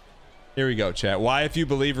 Here we go, chat. Why, if you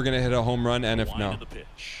believe we're going to hit a home run, and if no? The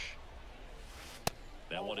pitch.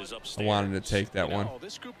 That one is I upstairs. wanted to take that one.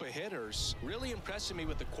 This group of hitters really impressing me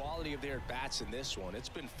with the quality of their bats in this one. It's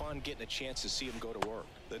been fun getting a chance to see them go to work.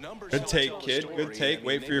 The numbers Good take, kid. Good take.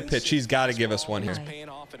 Wait for your pitch. He's got to give us one here. It's paying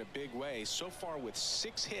off in a big way so far with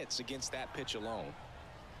 6 hits against that pitch alone.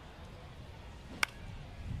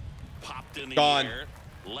 Popped in the Gone. air.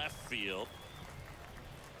 Left field.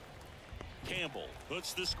 Campbell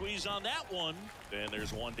puts the squeeze on that one. And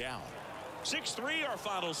there's one down. 6-3 our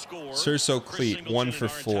final score. Cerso Cleat, 1 for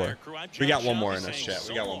 4. We got one more in us, chat.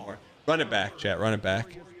 We got one more. Run it back, chat. Run it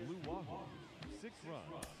back.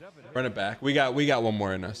 Run it back. We got one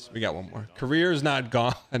more in us. We got one more. Career is not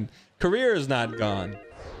gone. Career is not gone.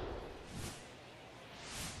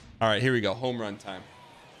 All right, here we go. Home run time.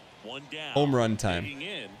 One down. Home run time. Digging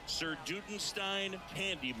in, Sir Dudenstein,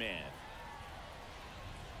 handyman.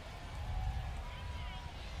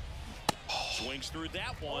 Swings through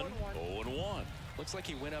that one. 0-1. Looks like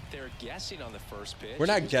he went up there guessing on the first pitch. We're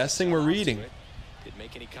not guessing. We're reading. Didn't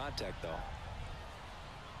make any contact though.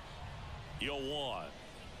 0-1.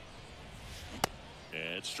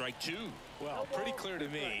 And strike 2. Well, pretty clear to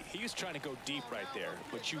me. He was trying to go deep right there,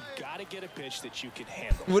 but you got to get a pitch that you can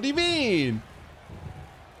handle. What do you mean?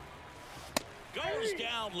 Goes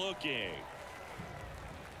down looking.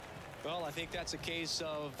 Well, I think that's a case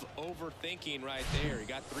of overthinking right there. He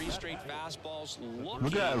got 3 straight fastballs. Look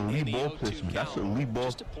at that elite ball placement. That's an elite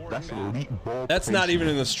ball. That's an elite ball. That's not even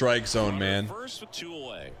in the strike zone, man. First with 2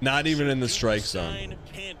 away. Not even in the strike zone.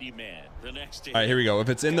 Handyman, the next All right, here we go. If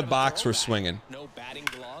it's in the box, we're swinging. No batting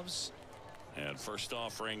gloves. And first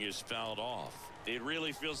offering is fouled off. It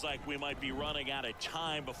really feels like we might be running out of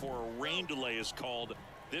time before a rain delay is called.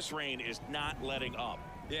 This rain is not letting up.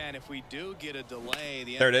 Yeah, and if we do get a delay,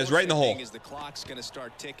 the there it is, right in the hole. Is the clock's going to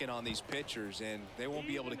start ticking on these pitchers, and they won't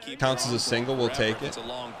be able to keep. Counts as a single. We'll take it. It's a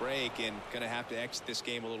long break, and going to have to exit this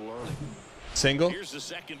game a little early. Single. Here's the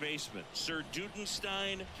second baseman, Sir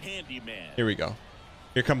Dudenstein, handyman. Here we go.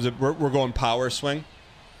 Here comes it. We're going power swing.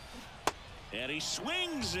 And he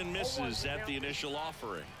swings and misses at the initial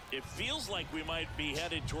offering. It feels like we might be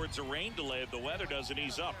headed towards a rain delay if the weather doesn't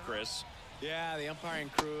ease up, Chris. Yeah, the umpiring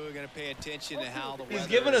crew are going to pay attention to how the weather. He's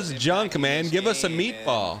giving us junk, man. Give us a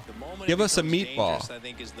meatball. Give us a meatball. I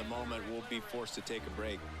think is the moment we'll be forced to take a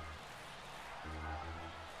break.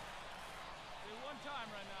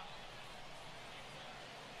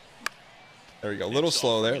 There we go. A little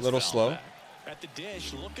slow there. A little slow. At the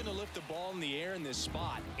dish, looking to lift the ball in the air in this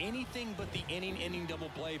spot. Anything but the inning double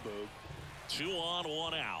play, Boog. 2 on,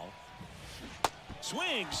 1 out.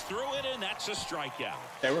 Swings through it, and that's a strikeout.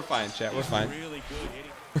 Okay, we're fine, chat. We're fine. Really good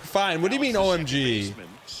hitting. We're fine. What do you mean OMG?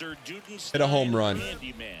 Hit a home run.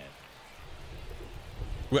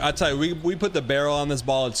 I'll tell you, we put the barrel on this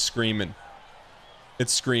ball. It's screaming.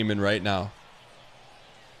 It's screaming right now.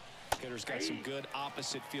 Hitter's got some good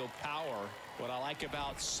opposite field power. What I like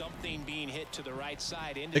about something being hit to the right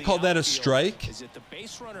side into They called that a strike? is that the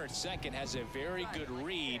base runner at second has a very good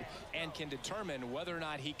read and can determine whether or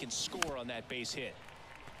not he can score on that base hit.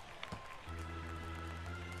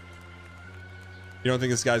 You don't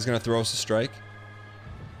think this guy's going to throw us a strike?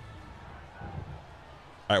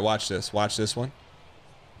 All right, watch this. Watch this one.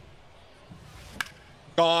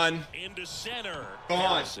 Gone. Into center. Gone.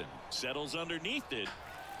 Harrison settles underneath it.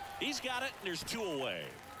 He's got it, and there's 2 away.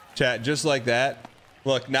 Chat, just like that.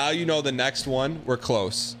 Look, now you know the next one. We're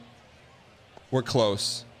close. We're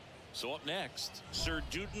close. So up next, Sir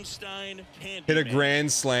Dudenstein Hit a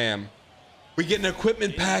grand slam. We get an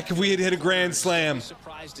equipment pack if we had hit a grand slam.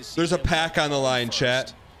 There's a pack on the line,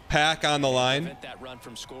 chat. Pack on the line. Prevent that run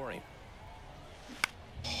from scoring.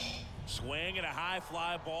 Swing and a high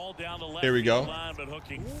fly ball down the left Here we go. line, but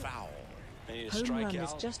hooking foul. Home run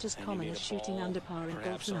is just as common as shooting under par in golf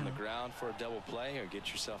Perhaps on now. the ground for a double play or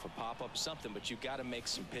get yourself a pop-up something, but you got to make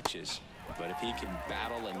some pitches. But if he can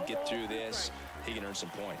battle and get through this, he can earn some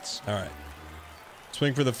points. All right.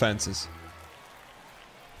 Swing for the fences.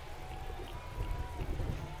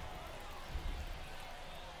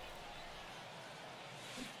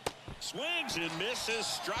 Swings and misses,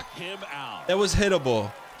 struck him out. That was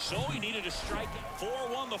hittable. So he needed a strike.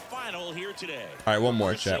 4-1 the final here today. All right, one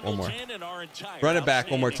more, chat. One more. Run it back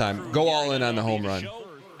one more time. Go all in on the home run.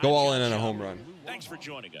 Go all in on a home run. Thanks for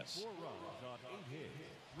joining us.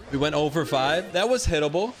 We went 0 for 5. That was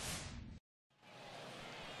hittable.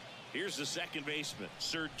 Here's the second baseman,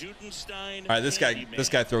 Sir Dudenstein. All right, this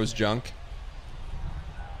guy throws junk.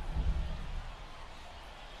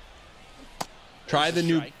 Try the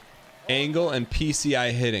new angle and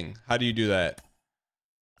PCI hitting. How do you do that?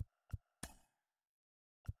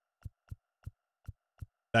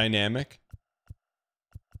 Dynamic.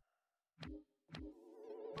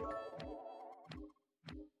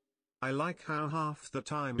 I like how half the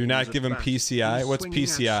time Do not give him PCI. What's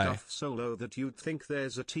PCI? Stuff so low that you'd think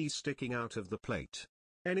there's a T sticking out of the plate.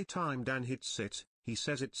 Anytime Dan hits it, he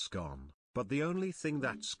says it's gone. But the only thing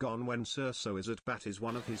that's gone when Cerso is at bat is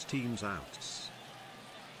one of his team's outs.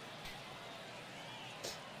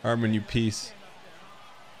 Armin, you piece.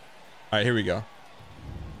 All right, here we go.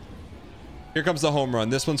 Here comes the home run.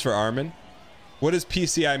 This one's for Armin. What does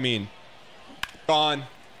PCI mean? Gone.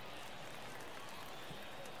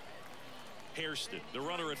 Hairston, the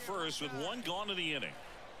runner at first with 1 gone to the inning.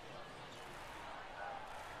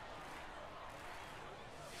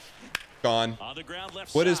 Gone. On the ground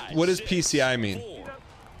left What does side, PCI mean? 4,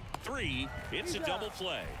 3, it's a double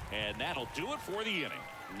play, and that'll do it for the inning.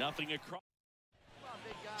 Nothing across.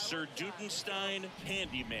 Sir Dudenstein,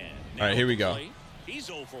 handyman. All right, here we go. He's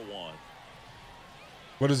 0 for 1.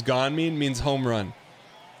 What does gone mean? Means home run.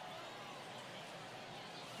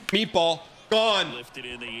 Meatball. Gone. Lifted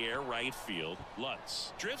in the air, right field.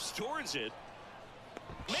 Lutz drifts towards it.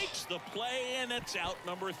 Makes the play, and it's out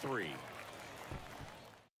number 3.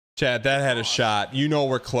 Chad, that had a shot. You know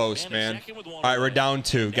we're close, man. All right, we're down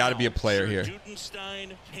 2. Got to be a player here.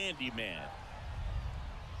 Dudenstein, handyman.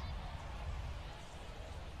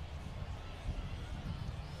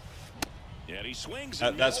 Yeah, he swings.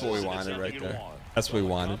 That's what we wanted right there. That's what we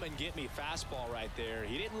wanted. Come and get me fastball right there.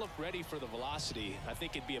 He didn't look ready for the velocity. I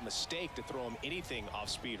think it'd be a mistake to throw him anything off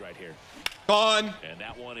speed right here. Gone. And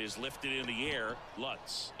that one is lifted in the air.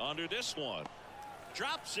 Lutz under this one.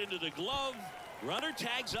 Drops into the glove. Runner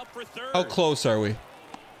tags up for third. How close are we?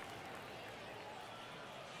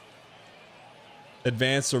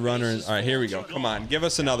 Advance the runner. All right, here we go. Come on, give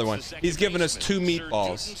us another one. He's giving us 2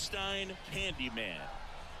 meatballs. Handyman.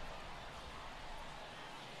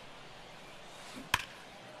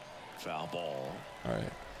 Foul ball. All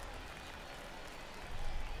right.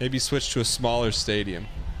 Maybe switch to a smaller stadium.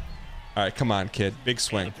 All right, come on, kid. Big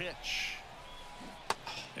swing.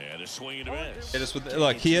 And a swing and a miss. Hit us with,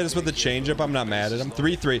 look, he hit us with the changeup. I'm not mad at him.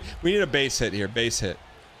 3-3. We need a base hit here. Base hit.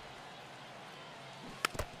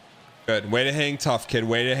 Good. Way to hang tough, kid.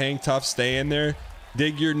 Way to hang tough. Stay in there.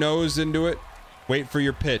 Dig your nose into it. Wait for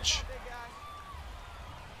your pitch.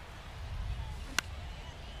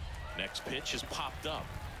 Next pitch is popped up.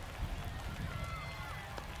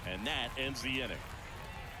 And that ends the inning.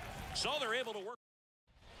 So they're able to work.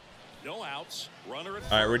 No outs. Runner at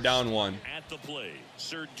first. All right, we're down 1. At the plate,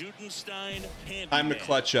 Sir Dudenstein. Time to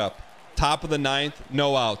clutch up. Top of the 9th.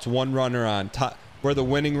 No outs. 1 runner on. We're the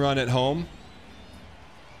winning run at home.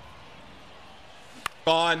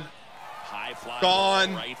 Gone. High fly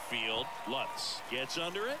Gone. Right field. Lutz gets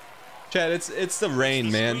under it. Chad, it's the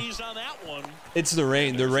rain, man. On that one. It's the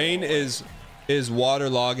rain. The rain is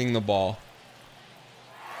waterlogging the ball.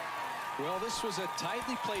 Well, this was a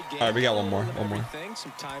tightly played game. All right, we got one more.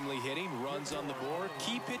 Some timely hitting, runs on the board,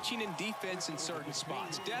 key pitching and defense in certain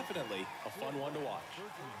spots. Definitely a fun one to watch.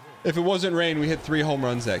 If it wasn't rain, we hit 3 home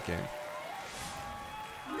runs that game.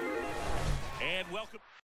 And welcome.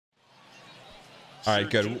 All right,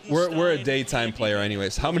 good. We're a daytime player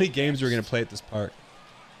anyways. How many games are we going to play at this park?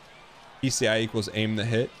 ECI equals aim the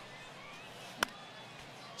hit.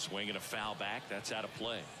 Swinging a foul back. That's out of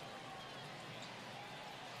play.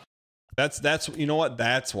 That's you know what?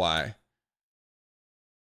 That's why.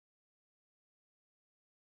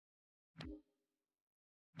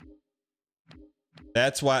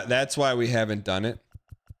 That's why we haven't done it.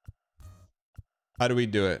 How do we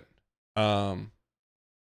do it?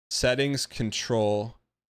 Settings, control,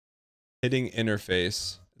 hitting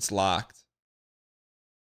interface. It's locked.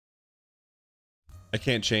 I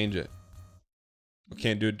can't change it. We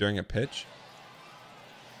can't do it during a pitch.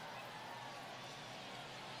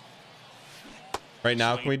 Right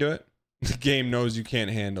now, can we do it? The game knows you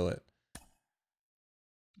can't handle it.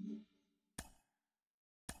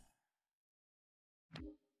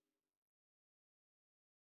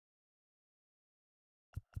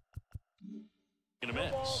 Gonna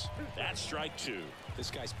miss. That's strike 2.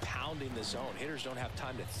 This guy's pounding the zone. Hitters don't have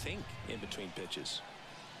time to think in between pitches.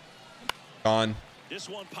 Gone. This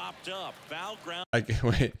one popped up. Foul ground.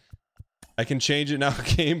 Wait. I can change it now.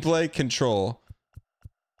 Gameplay, control,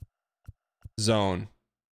 zone.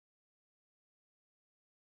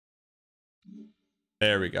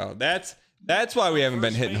 There we go. That's why we haven't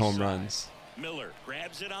been hitting home runs. Miller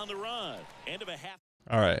grabs it on the run. End of a half.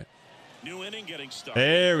 All right. New inning getting started.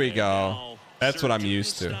 There we go. That's what I'm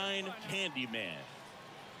used to. Handyman.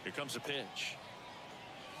 Here comes a pitch.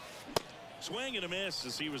 Swing and a miss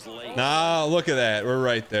as he was late. Nah, look at that. We're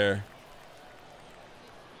right there.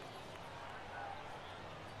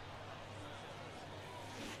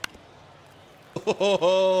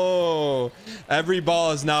 Oh, every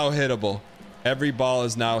ball is now hittable. Every ball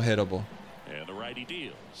is now hittable. And the righty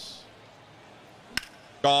deals.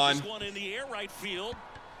 Gone. This one in the air, right field.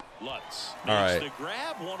 Lutz. All right. The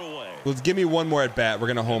grab, one away. Let's give me one more at bat. We're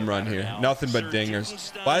gonna home run here. Nothing but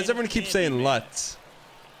dingers. Why does everyone keep saying Lutz?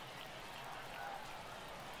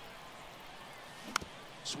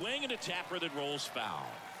 Swing and a tapper that rolls foul.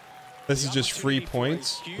 This is just free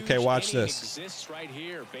points. Okay, watch this. Exists right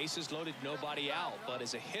here. Bases loaded, nobody out. But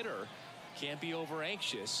as a hitter, can't be over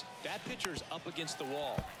anxious. That pitcher's up against the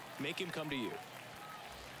wall. Make him come to you.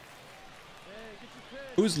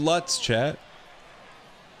 Who's Lutz, chat?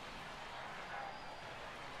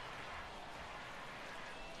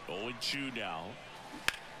 Going 2 now.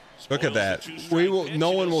 Look at that. We will.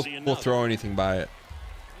 No one will throw anything by it.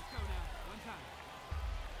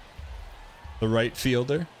 The right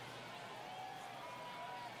fielder.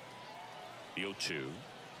 The 0-2.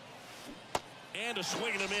 And a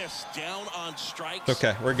swing and a miss. Down on strikes.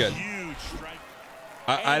 Okay, we're good. Huge strike.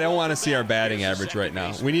 I don't want to see our batting average right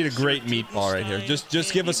now. We need a great meatball right here.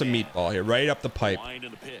 Just give us a meatball here, right up the pipe.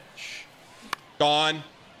 Gone.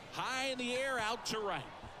 High in the air, out to right.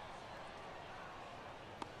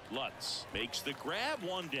 Lutz makes the grab,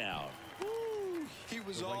 1 down. He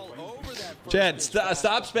was all over that. Chad,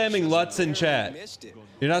 stop spamming Lutz in chat.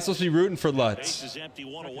 You're not supposed to be rooting for Lutz. Base is empty,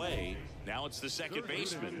 1 away. Now it's the second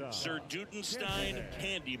baseman, Sir Dudenstein,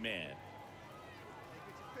 Handyman.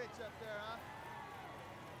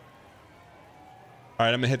 All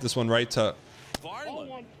right, I'm gonna hit this one right to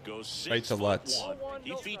Varland goes right to Lutz.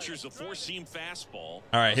 He features a 4-seam fastball. All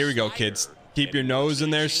right, here we go, kids. Keep your nose in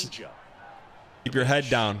there. Keep your head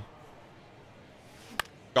down.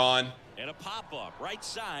 Gone. And a pop-up, right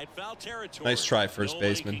side, foul territory. Nice try, first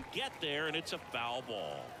baseman. Can get there, and it's a foul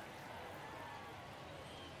ball.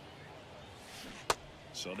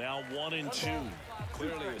 So now 1-2.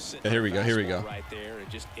 Clearly, it was sitting here we go. Here we go. Right there, and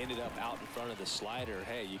just ended up out in front of the slider.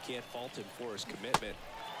 Hey, you can't fault him for his commitment.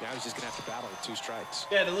 Now he's just gonna have to battle with 2 strikes.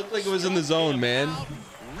 Yeah, it looked like it was in the zone, man.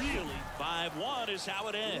 Really, 5-1 is how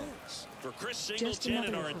it ends. For Chris Singleton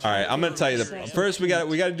and our All right, I'm gonna tell you first we got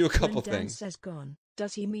to do a couple When Dan things. says gone,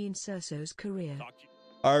 does he mean Cerso's career?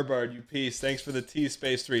 Arbard, you piece. Thanks for the T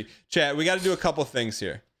space 3. Chat, we got to do a couple things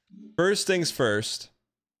here. First things first.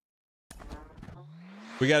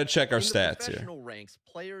 We got to check our stats here. Professional ranks,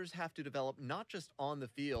 players have to develop not just on the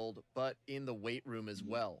field, but in the weight room as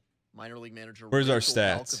well. minor league manager. Where's our Rachel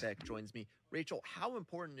stats? Malkovec joins me. Rachel, how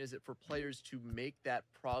important is it for players to make that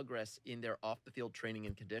progress in their off-the-field training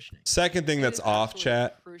and conditioning? Second thing that's off,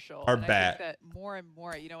 chat, crucial. our And I bat. think that more and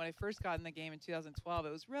more, you know, when I first got in the game in 2012, it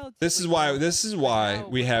was relatively. This is why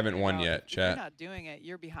we haven't won yet, If you're chat. not doing it,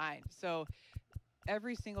 you're behind. So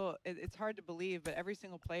every single, it's hard to believe, but every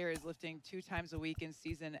single player is lifting 2 times a week in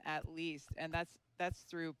season at least, and that's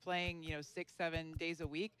through playing, you know, 6-7 days a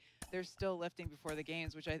week. They're still lifting before the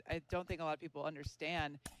games, which I don't think a lot of people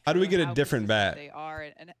understand. How do we get a how different consistent bat? They are,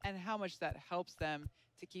 and how much that helps them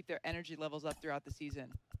to keep their energy levels up throughout the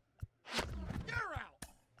season. You're out.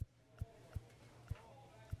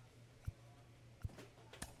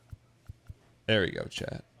 There we go,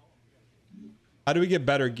 chat. How do we get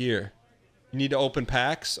better gear? You need to open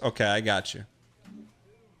packs? Okay, I got you.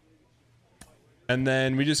 And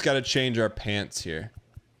then we just got to change our pants here.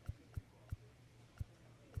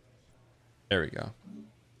 There we go.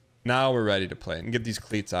 Now we're ready to play and get these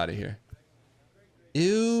cleats out of here.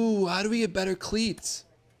 Ew, how do we get better cleats?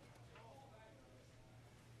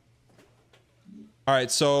 All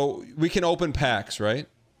right, so we can open packs, right?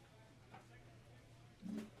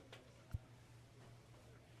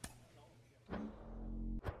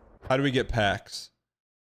 How do we get packs?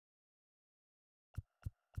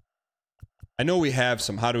 I know we have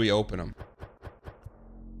some. How do we open them?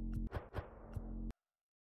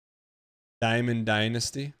 Diamond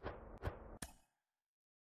Dynasty.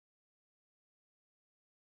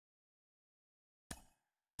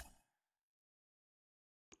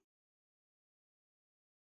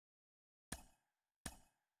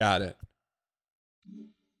 Got it.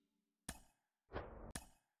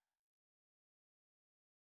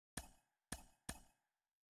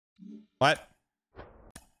 What?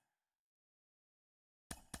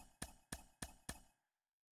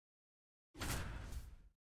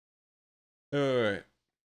 Wait.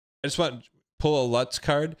 I just want to pull a Lutz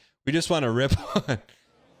card. We just want to rip one.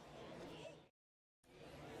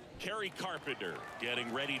 Kerry Carpenter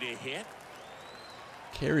getting ready to hit.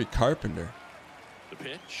 Kerry Carpenter. The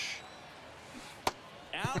pitch.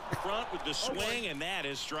 Out front with the swing, and that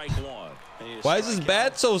is strike one. Why is his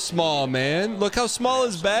bat so small, man? Look how small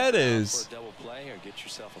his bat is. Double play or get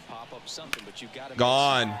yourself a pop-up something, but you've got to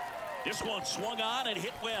Gone. This one swung on and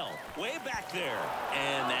hit well, way back there,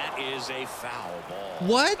 and that is a foul ball.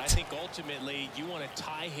 What? I think ultimately you want to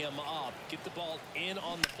tie him up, get the ball in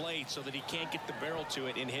on the plate so that he can't get the barrel to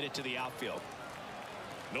it and hit it to the outfield.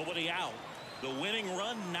 Nobody out. The winning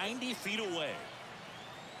run 90 feet away.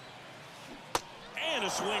 And a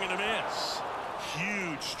swing and a miss.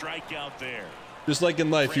 Huge strikeout there. Just like in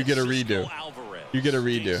life, you get a redo. You get a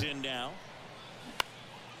redo. In now.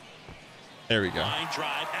 There we go. Line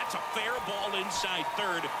drive. That's a fair ball inside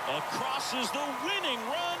third. Across is the winning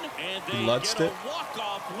run, and they Lutzed get it. a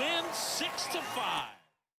walk-off win, 6-5.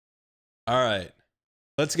 All right.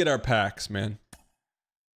 Let's get our packs, man.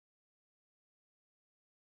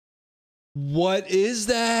 What is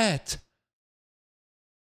that?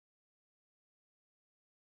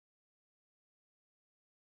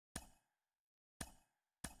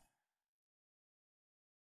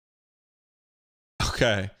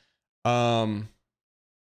 Okay. Go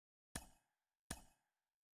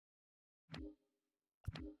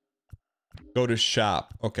to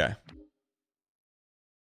shop. Okay.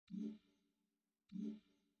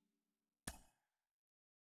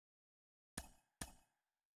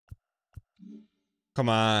 Come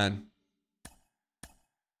on.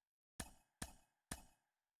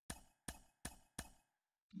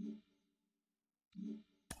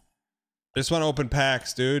 I just want to open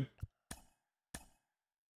packs, dude.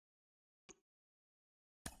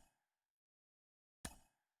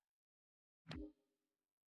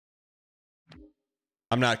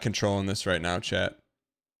 I'm not controlling this right now, chat.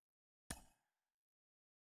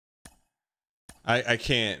 I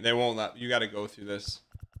can't. They won't let. You got to go through this.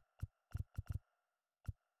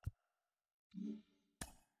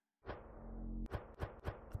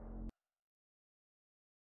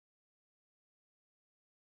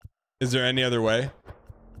 Is there any other way?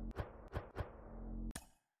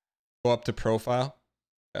 Go up to profile.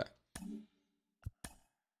 Yeah.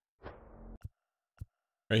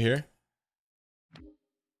 Right here.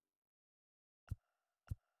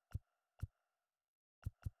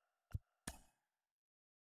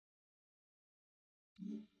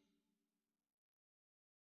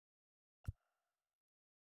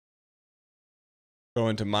 Go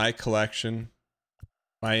into my collection,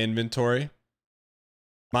 my inventory,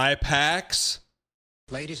 my packs.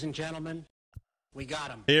 Ladies and gentlemen, we got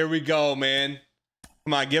him. Here we go, man.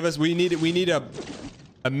 Come on, give us. We need it. We need a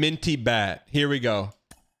minty bat. Here we go.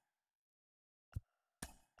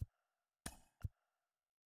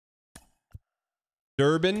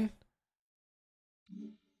 Durbin.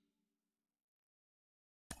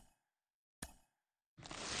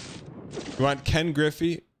 We want Ken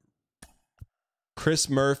Griffey. Chris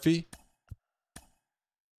Murphy.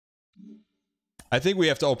 I think we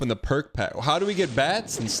have to open the perk pack. How do we get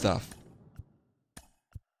bats and stuff?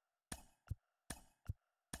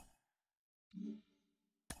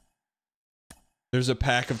 There's a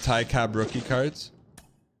pack of Ty Cobb rookie cards.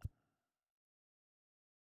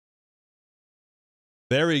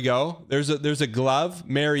 There we go. There's a glove.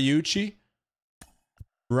 Mariucci.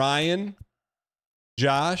 Ryan.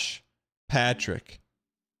 Josh. Patrick.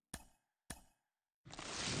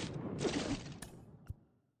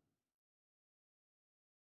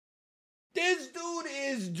 This dude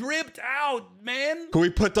is dripped out, man. Can we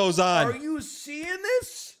put those on? Are you seeing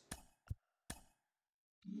this?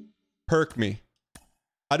 Perk me.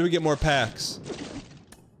 How do we get more packs?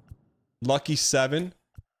 Lucky 7.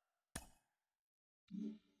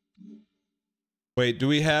 Wait, do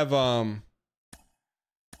we have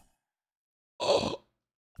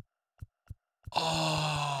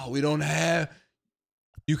Oh, we don't have.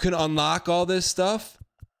 You can unlock all this stuff?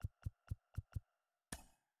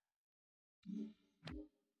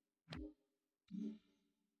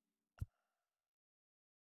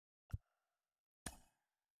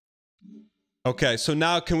 Okay, so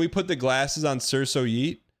now can we put the glasses on Cerso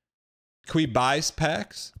Yeet? Can we buy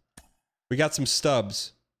packs? We got some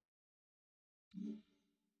stubs.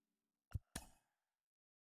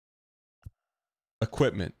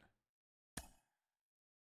 Equipment.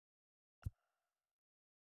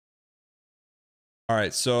 All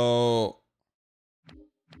right, so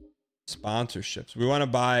sponsorships. We want to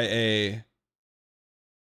buy a.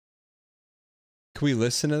 Can we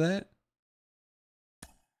listen to that?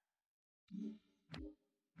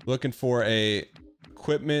 Looking for a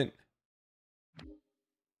equipment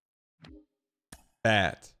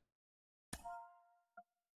bat.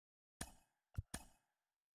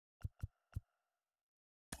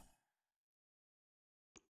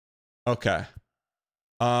 Okay.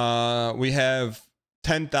 We have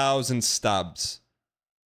 10,000 stubs.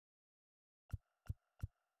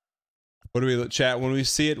 What do we chat? When we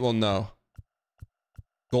see it, we'll know.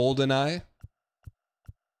 GoldenEye.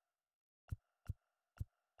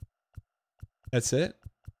 That's it.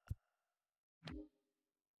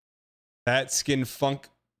 Bat skin funk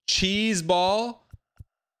cheese ball.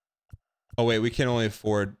 Oh wait, we can only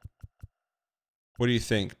afford. What do you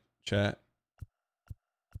think, chat?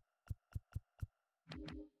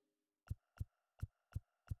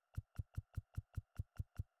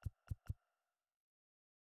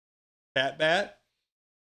 Cat bat?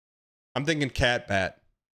 I'm thinking cat bat.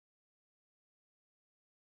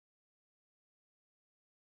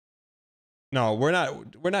 No, we're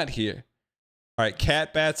not here. All right,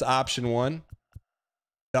 cat bat's option 1.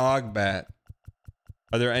 Dog bat.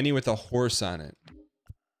 Are there any with a horse on it?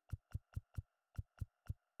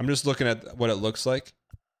 I'm just looking at what it looks like.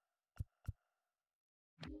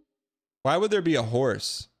 Why would there be a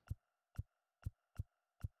horse?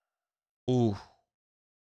 Ooh.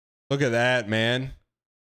 Look at that, man.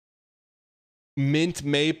 Mint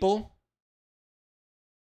maple.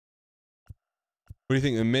 What do you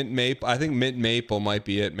think? The mint maple? I think mint maple might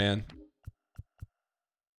be it, man.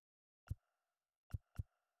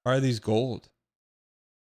 Why are these gold?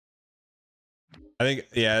 I think,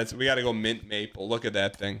 yeah, we got to go mint maple. Look at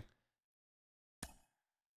that thing.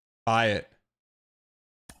 Buy it.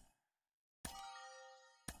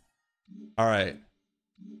 All right.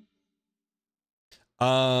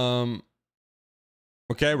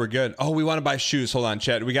 Okay, we're good. Oh, we want to buy shoes. Hold on,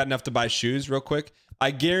 chat. We got enough to buy shoes real quick? I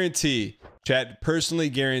guarantee, chat, personally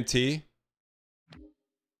guarantee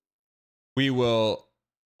we will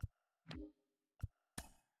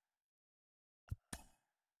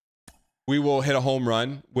hit a home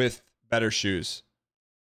run with better shoes.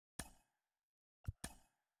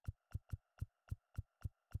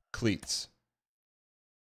 Cleats.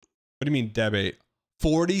 What do you mean debate?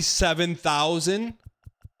 47,000?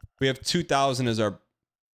 We have 2,000 as our.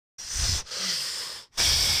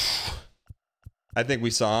 I think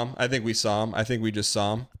we saw him. I think we saw him. I think we just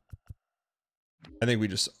saw him. I think we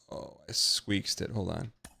just. Oh, I squeaked it. Hold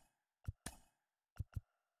on.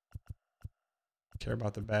 Care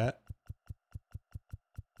about the bat?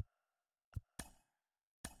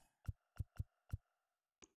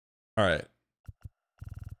 All right.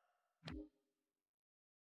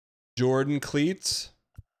 Jordan cleats.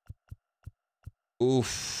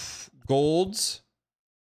 Oof. Golds.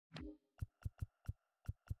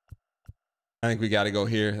 I think we got to go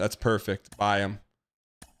here. That's perfect. Buy them.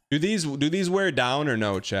 Do these wear down or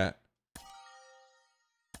no, chat?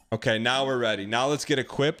 Okay, now we're ready. Now let's get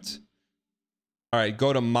equipped. All right,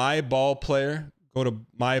 go to my ball player. Go to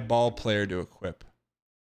my ball player to equip.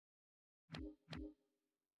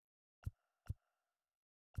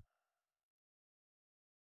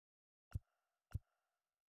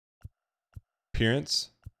 Appearance.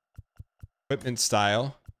 Equipment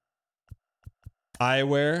style.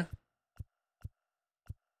 Eyewear.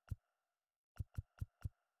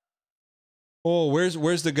 Oh, where's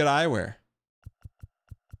the good eyewear?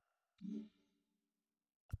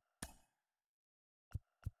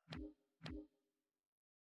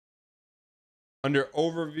 Under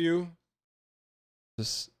overview,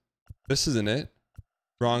 this isn't it.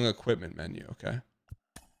 Wrong equipment menu. Okay.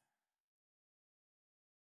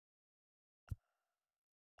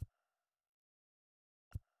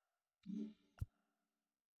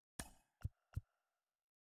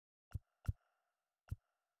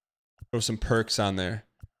 Throw some perks on there.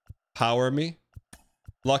 Power me.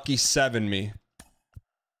 Lucky 7 me.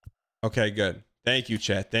 Okay, good. Thank you,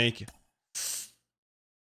 chat. Thank you.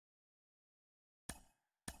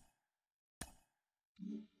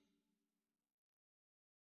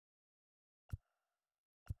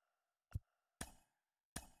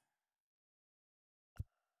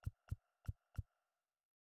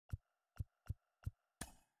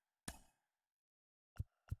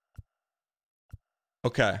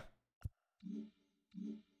 Okay.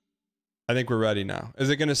 I think we're ready now. Is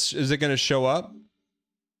it gonna show up?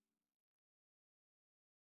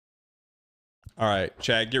 All right,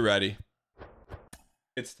 Chad, get ready.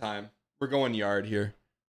 It's time. We're going yard here.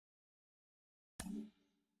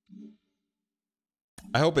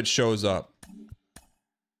 I hope it shows up.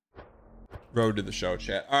 Road to the show,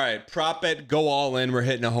 chat. All right, prop it, go all in. We're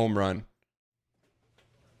hitting a home run.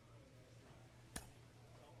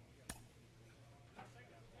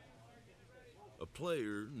 A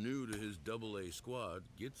player new to his AA squad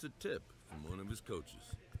gets a tip from one of his coaches.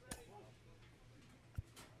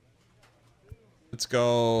 Let's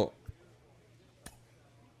go.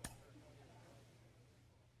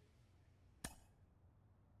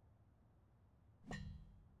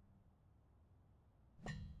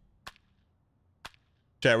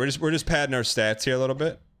 Chat, we're just padding our stats here a little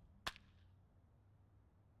bit.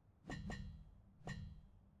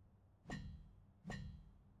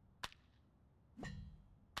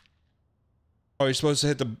 Oh, you're supposed to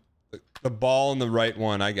hit the ball in the right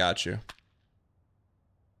one. I got you.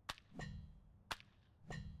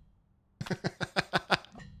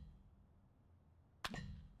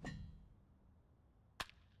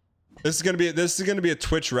 This is gonna be a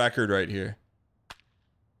Twitch record right here.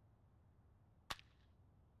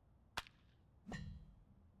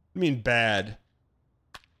 I mean bad.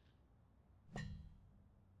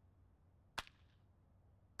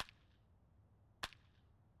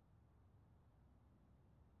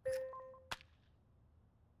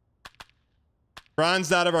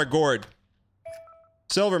 Bronze out of our gourd.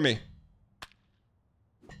 Silver me.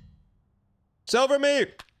 Silver me.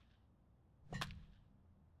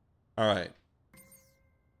 All right.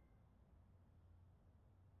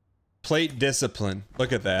 Plate discipline.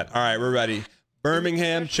 Look at that. All right, we're ready.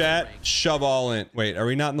 Birmingham chat, shove all in. Wait, are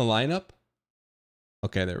we not in the lineup?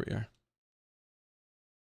 Okay, there we are.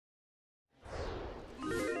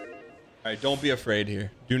 All right, don't be afraid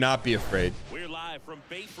here. Do not be afraid. We're live from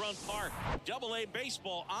Bayfront Park. AA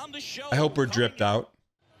baseball on the show. I hope we're dripped out.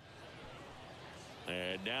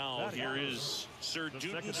 And now here is Sir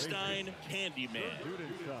Dudenstein, Candyman.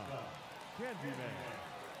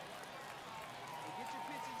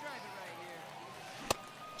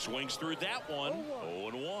 Swings through that one.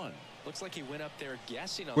 0-1. Looks like he went up there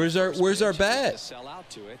guessing on Where's our bat? Sell out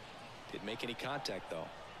to it. Didn't make any contact though.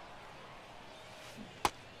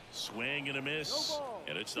 Swing and a miss,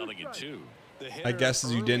 and it's 0-2. I guess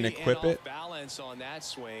as you didn't equip it. Balance on that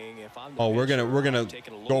swing. If I'm Oh, we're gonna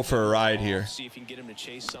go for a ride here. See if you can get him to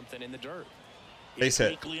chase something in the dirt. Base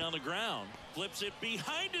hit. Weakly on the ground, flips it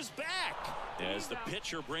behind his back as the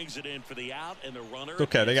pitcher brings it in for the out, and the runner.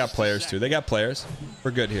 Okay, they got players too. They got players.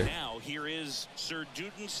 We're good here. Now here is Sir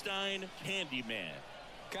Dudenstein, Candyman.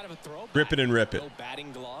 Kind of a throw. Rip it and rip it. No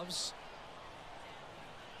batting gloves.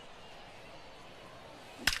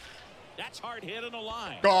 That's hard hit on the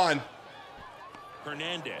line. Gone.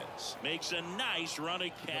 Hernandez makes a nice run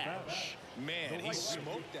at catch. Man, he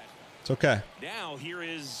smoked that. It's okay. Now here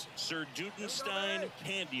is Sir Dudenstein,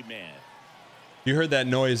 Candyman. You heard that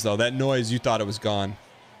noise though. That noise, you thought it was gone.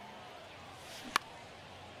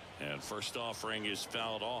 And first offering is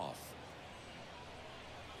fouled off.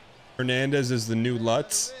 Hernandez is the new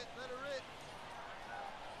Lutz.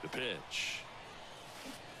 The pitch.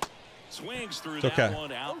 Swings through It's okay. that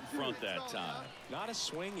one out in front that time. Not a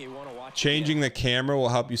swing you want to watch. Changing the camera will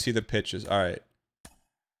help you see the pitches. All right.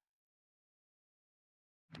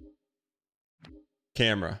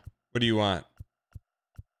 Camera. What do you want?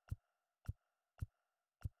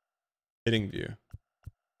 Hitting view.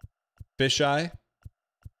 Fisheye.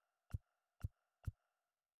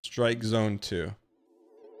 Strike zone 2.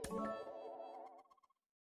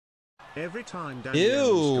 Every time Dan Ew.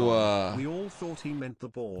 was gone, we all thought he meant the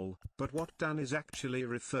ball, but what Dan is actually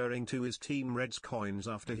referring to is Team Red's coins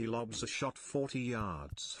after he lobs a shot 40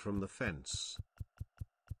 yards from the fence.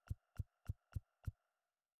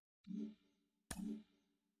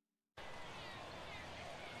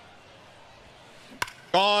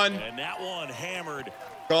 Gone. And that one hammered.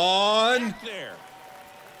 Gone. Back there.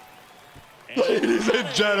 Ladies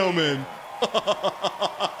and gentlemen.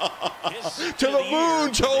 To the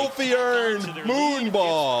moon, trophy earned. Moon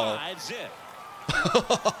ball.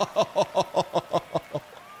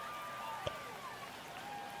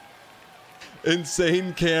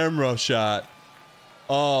 Insane camera shot.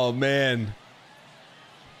 Oh, man.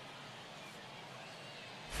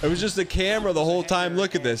 It was just the camera the whole time.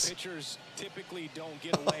 Look at this. Pitchers typically don't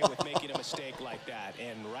get away with making a mistake like that.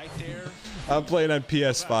 And right there. I'm playing on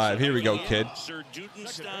PS5. Here we go, kid. Sir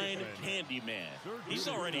Dudenstein, handyman. He's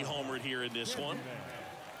already homered here in this one.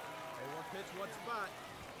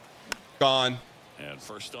 Gone. And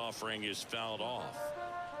first offering is fouled off.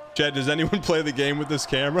 Chad, does anyone play the game with this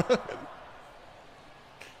camera?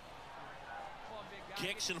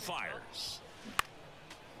 Kicks and fires.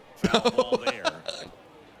 Foul ball there.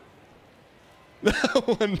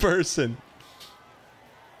 One person.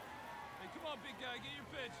 Hey, come on, big guy, get your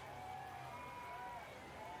pitch.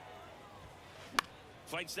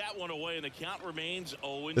 Fights that one away, and the count remains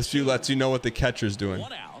 0-2. This view lets you know what the catcher's doing.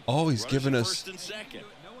 One out. Oh, he's Runners giving at us. First and second.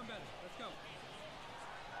 No one better. Let's go.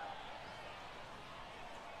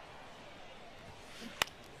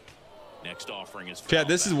 Next offering is Chad,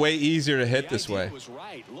 this is way easier to hit this way. Was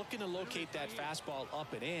right. Looking to locate that fastball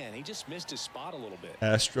up and in. He just missed his spot a little bit.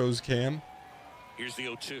 Astros cam. Here's the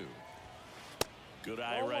 0-2. Good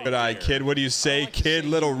eye right Good eye, there. kid. What do you say, kid?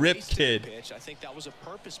 Little rip kid. Pitch. I think that was a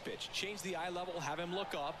purpose pitch. Change the eye level, have him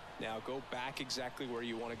look up. Now go back exactly where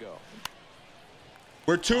you want to go.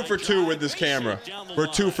 We're 2 for 2 with this camera. We're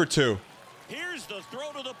 2 for 2. Here's the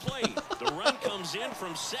throw to the plate. The run comes in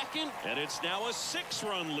from second, and it's now a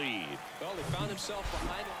 6-run lead. Well, he found himself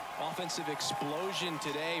behind an offensive explosion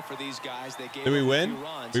today for these guys. They gave Did we up a win? few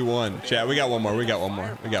runs, We won. but they Chad, we got were one more. We got able one to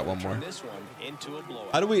more. We got one more. turn this one into a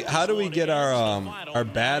blowout. How do we get our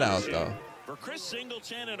bat out though? For Chris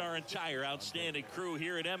Singleton and our entire outstanding crew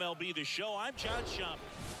here at MLB The Show, I'm John Shump.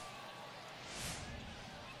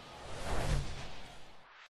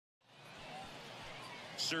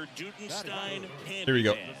 Sir Dudenstein, Here we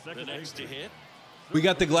go. the next to hit. We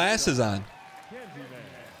got the glasses on.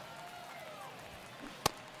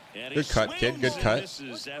 And Good cut, kid. Good cut. This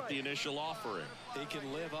is at the initial offering. He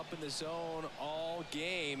can live up in the zone all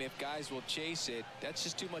game if guys will chase it. That's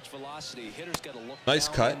just too much velocity. Hitter's got to look Nice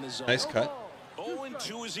down cut. in the zone. Nice cut.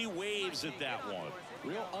 0-2 as he waves at that one.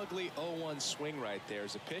 Real ugly 0-1 swing right there.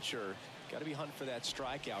 As a pitcher, got to be hunting for that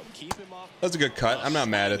strikeout. Keep him off. That's a good cut. I'm not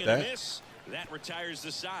mad at that. That retires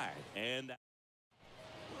the side. And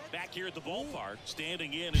back here at the ballpark,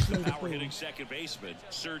 standing in is the power hitting second baseman,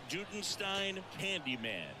 Sir Dudenstein,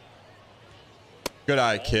 handyman. Good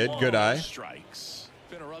eye, kid. Good eye. Strikes.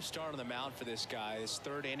 Been a rough start on the mound for this guy. This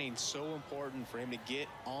third inning so important for him to get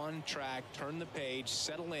on track, turn the page,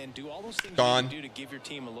 settle in, do all those things you can do to give your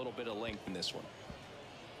team a little bit of length in this one.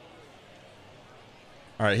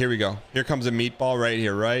 All right, here we go. Here comes a meatball right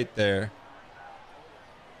here, right there.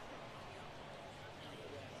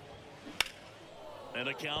 And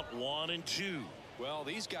a count 1-2. Well,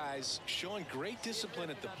 these guys showing great discipline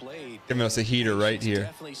at the plate. Giving us a heater right here.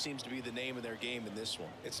 Definitely seems to be the name of their game in this one.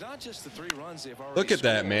 It's not just the 3 runs they've already Look at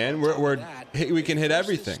that, man. We can hit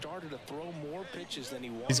everything. Started to throw more pitches than he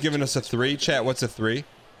wanted. He's giving us a 3. Chat, what's a 3?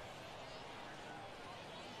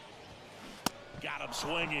 Got him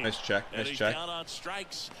swinging. Nice check. And Nice he's check. down on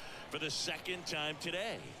strikes for the second time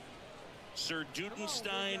today. Sir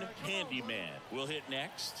Dudenstein, handyman, will hit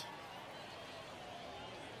next.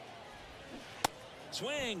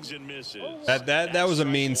 Swings and misses. That was a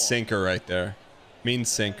mean sinker right there. Mean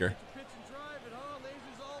sinker.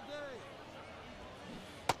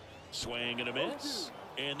 Swing and a miss.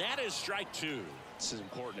 And that is strike 2. This is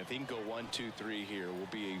important. If he can go 1, 2, 3 here, will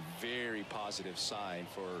be a very positive sign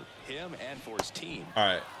for him and for his team. All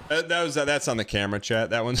right. That's on the camera,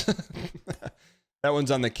 chat. That one's that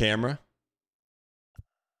one's on the camera.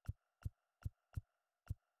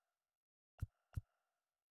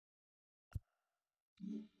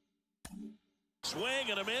 Swing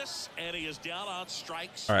and a miss, and he is down on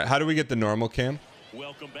strikes. All right, how do we get the normal cam?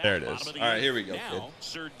 Welcome back. There it is. All right, here we go, now, kid.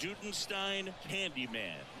 Sir Dudenstein,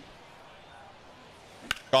 Handyman.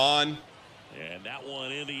 Gone. And that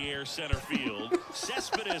one in the air center field.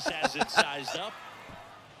 Cespedes has it sized up.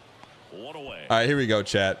 One away. All right, here we go,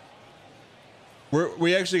 chat.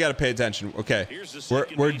 We actually got to pay attention. Okay,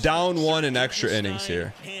 we're down one in extra innings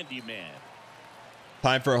here. Handyman.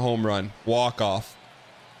 Time for a home run. Walk off.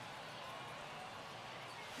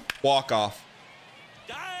 Walk off.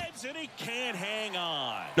 Dives and he can't hang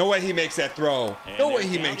on. No way he makes that throw. And No way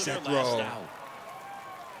they're he down makes to that their last throw. out.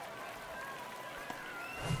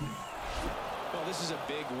 Well, this is a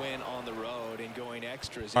big win on the road and going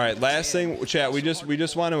extras. All right, last thing, chat. We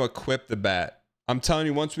just want to equip the bat. I'm telling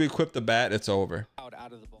you, once we equip the bat, it's over.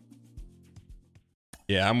 Out of the ball.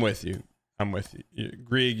 Yeah, I'm with you. I'm with you.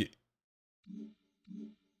 Grieg.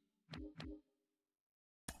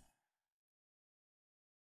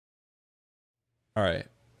 All right.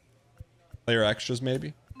 Player extras,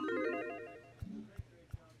 maybe.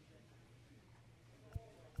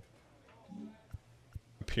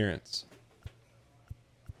 Appearance.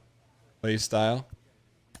 Play style.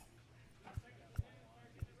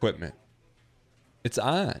 Equipment. It's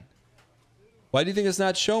on. Why do you think it's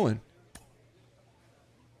not showing?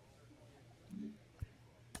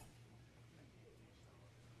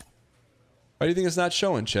 Why do you think it's not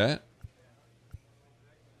showing, chat?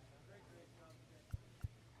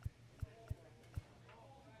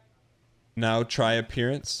 Now try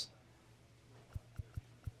appearance.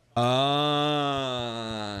 Oh,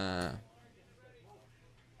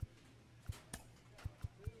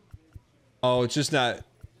 it's just not.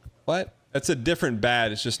 What? That's a different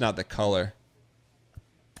bat. It's just not the color.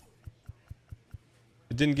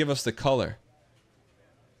 It didn't give us the color.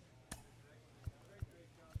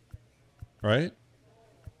 Right?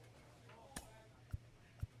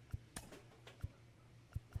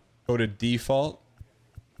 Go to default.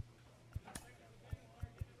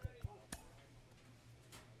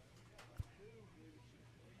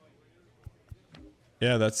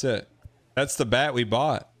 Yeah, that's it. That's the bat we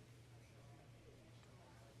bought.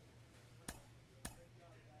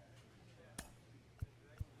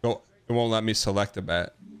 Oh, it won't let me select a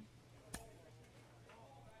bat.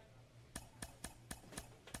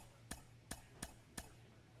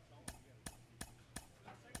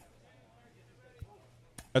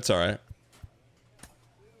 That's all right.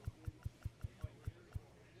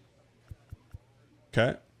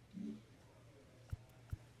 Okay.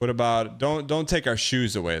 What about don't take our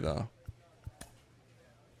shoes away though?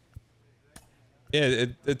 Yeah,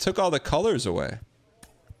 it took all the colors away.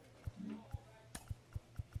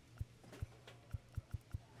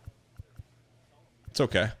 It's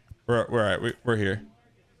okay. We're all right. We're here.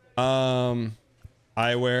 Eyewear.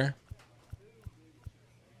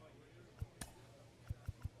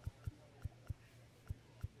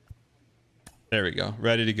 There we go.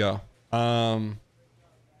 Ready to go.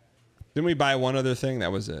 Didn't we buy one other thing?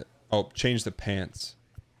 That was it. Oh, change the pants.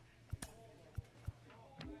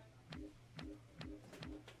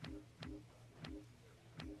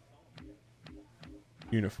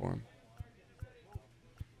 Uniform.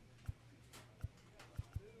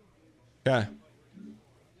 Okay.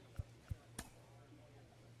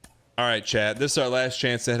 All right, chat. This is our last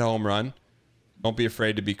chance to hit a home run. Don't be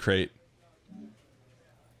afraid to be crate.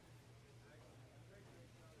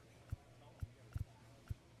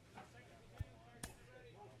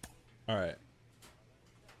 All right.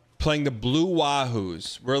 Playing the Blue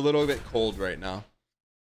Wahoos. We're a little bit cold right now.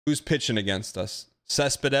 Who's pitching against us?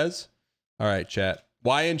 Cespedes? All right, chat.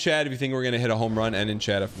 Y in chat if you think we're going to hit a home run, and in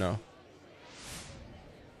chat if no.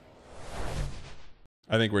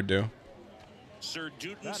 I think we're due. Sir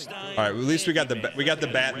Dudenstein. All right, at least we got the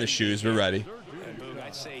bat and the shoes. We're ready.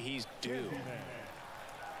 I'd say he's due.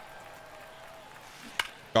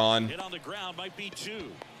 Gone. Hit on the ground might be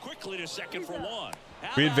two. Quickly to second for one.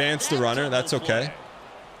 We advanced the runner. That's okay.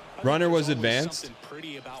 Runner was advanced. Something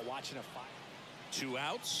pretty about watching a fight. 2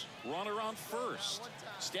 outs. Runner on first.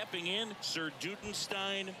 Stepping in, Sir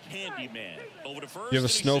Dudenstein, Handyman. Over to first. You have a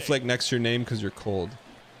snowflake next to your name because you're cold.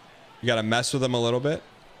 You got to mess with them a little bit.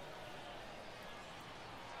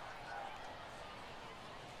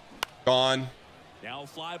 Gone. Now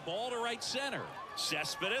fly ball to right center.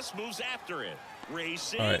 Cespedes moves after it.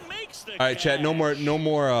 Racing All right. makes the All right, chat. No more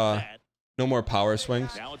power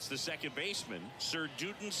swings. Now it's the second baseman, Sir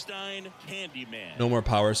Dudenstein, Handyman. No more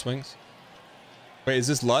power swings. Wait, is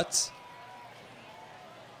this Lutz?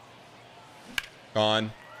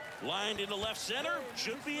 Gone. Lined into left center.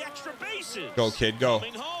 Should be extra bases. Go, kid, go.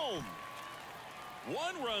 Coming home.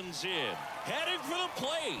 One runs in, heading for the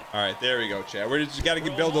plate. All right, there we go, Chad. We just got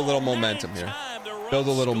to build a little momentum here. Build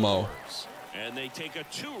a little mo. And they take a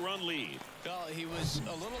 2-run lead. Well, he was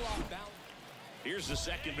a little off balance. Here's the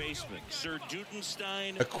second baseman, Sir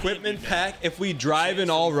Dutenstein. Equipment pack. If we drive in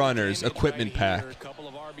all runners, equipment pack. A couple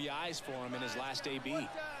of RBIs for him in his last AB.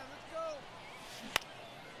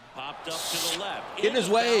 Popped up to the left. Get in his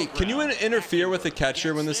way. Can you interfere with the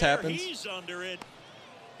catcher when this happens? He's under it.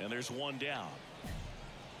 And there's one down.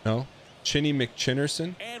 No. Chinny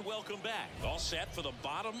McChinnerson. And welcome back. All set for the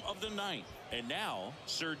bottom of the ninth. And now,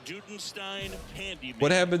 Sir Dutenstein, handyman.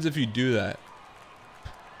 What happens if you do that?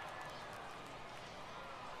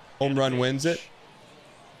 Home run wins it.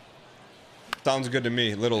 Sounds good to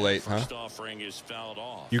me. A little late, huh? First offering is fouled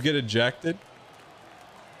off. You get ejected.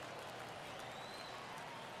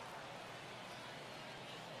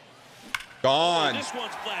 Gone. This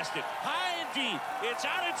one's blasted high and deep. It's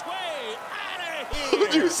on its way. Out of here.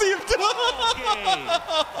 Did you see him?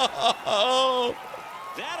 Oh.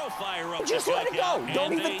 That'll fire up. Just let it go.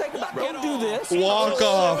 Don't even think about. Don't do this. Walk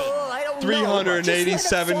off.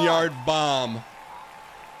 387-yard bomb.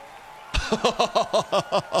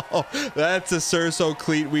 That's a Cerso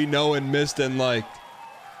cleat we know and missed and liked.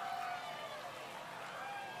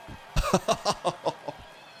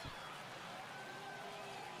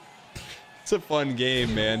 It's a fun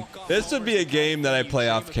game, man. This would be a game that I play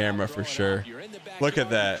off camera for sure. Look at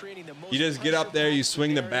that. You just get up there, you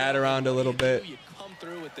swing the bat around a little bit,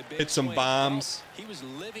 hit some bombs. He was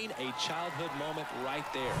living a childhood moment right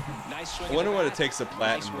there. Nice swing. I wonder what it takes to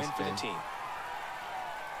platinum this game.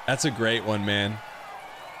 That's a great one, man.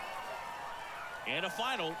 And a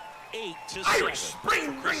final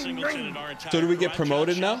 8-7. So do we get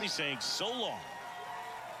promoted now? So long.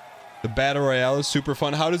 The Battle Royale is super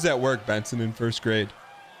fun. How does that work, Benson, in first grade?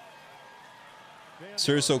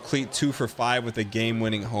 Cerso cleat 2 for 5 with a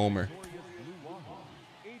game-winning homer.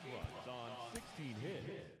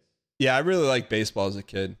 Yeah, I really liked baseball as a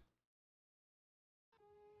kid.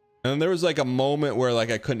 And there was like a moment where like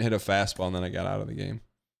I couldn't hit a fastball and then I got out of the game.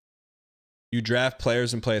 You draft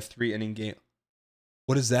players and play a 3-inning game.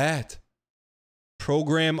 What is that?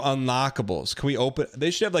 Program unlockables. Can we open?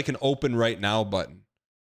 They should have like an open right now button.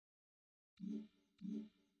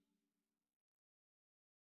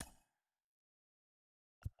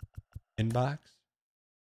 Inbox.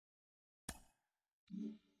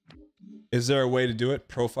 Is there a way to do it?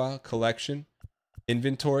 Profile, collection,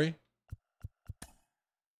 inventory.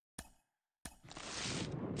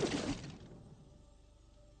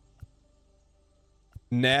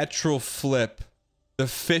 Natural flip. The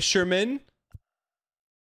fisherman.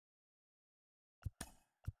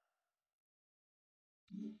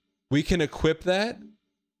 We can equip that.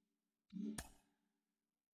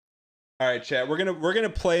 All right, chat. We're gonna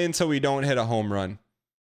play until we don't hit a home run.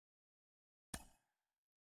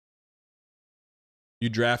 You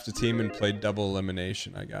draft a team and play double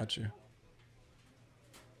elimination. I got you.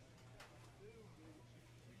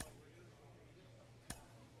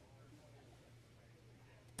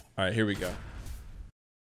 All right, here we go.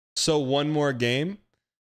 So one more game.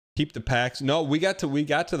 Keep the packs. No, we got to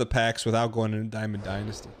the packs without going into Diamond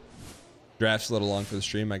Dynasty. Draft's a little long for the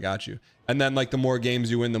stream. I got you. And then like the more games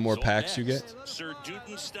you win, the more packs you get. Sir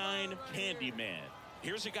Dutenstein, handyman.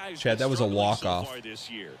 Here's a guy who's Chad, that was a walk-off. So far this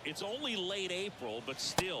year. It's only late April, but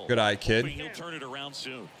still. Good eye, kid. He'll turn it around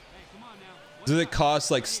soon. Does it cost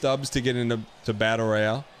like stubs to get into Battle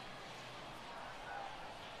Royale?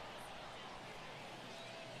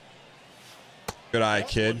 Good eye,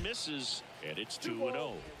 kid. Misses, and it's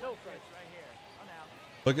 2-0.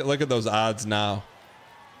 Look at those odds now.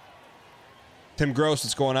 Tim Gross,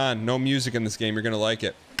 what's going on? No music in this game. You're gonna like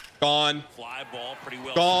it. Gone. Fly ball pretty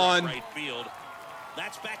well. Gone. Right field.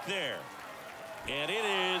 That's back there. And it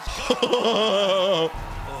is.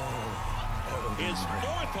 His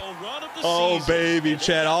fourth home run of the season. Baby,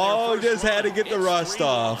 Chad. Oh, just had to get the rust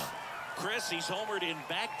off. Chris, he's homered in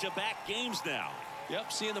back-to-back games now.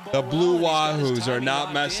 Yep, seeing the ball. The Blue Wahoos are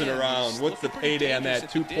not messing around. What's the payday on that?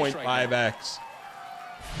 2.5x.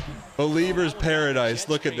 Believer's Paradise.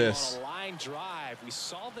 Look at this.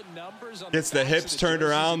 Gets the hips turned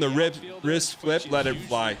around, the wrist flip, let it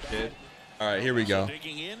fly, kid. All right, here we go.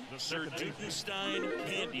 Digging in, Sir Dutenstein,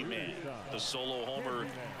 handyman. The solo homer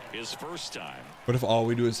his first time. What if all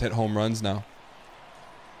we do is hit home runs now?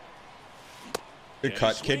 Good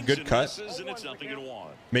cut, kid. Good cut.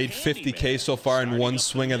 Made 50K so far in one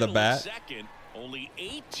swing of the bat. Only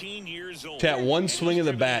 18 years old. Chat, one swing of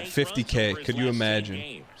the bat, 50K. Could you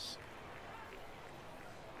imagine?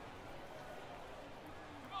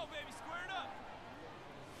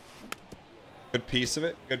 Good piece of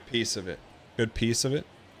it. Good piece of it. Good piece of it.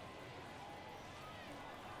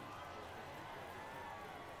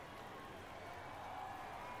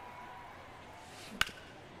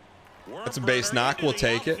 That's a base knock. We'll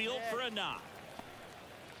take it.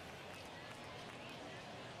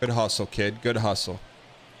 Good hustle, kid. Good hustle.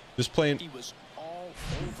 Just playing. He was all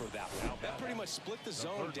over that one. That pretty much split the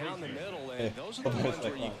zone down the middle, and those are the ones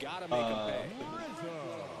where you gotta make a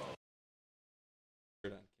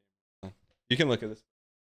pay. You can look at this.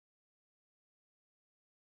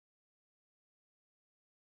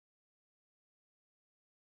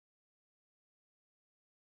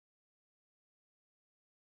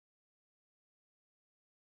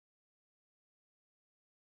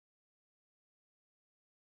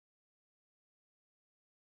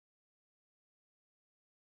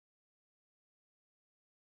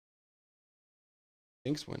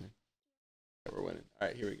 Pink's winning. Yeah, we're winning. All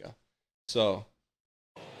right, here we go. So,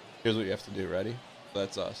 here's what you have to do. Ready?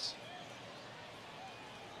 That's us.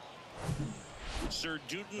 Sir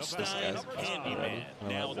Dudenstein, Candyman,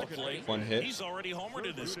 now at the plate. One hit. He's already homered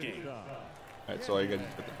in this game. All right, so all you got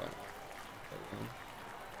to put the button.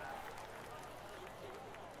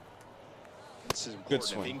 This is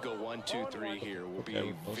important. If he can go 1, 2, 3 here, will be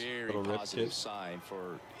a very positive sign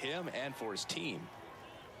for him and for his team.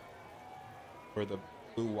 For the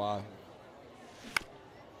Blue Wahoo.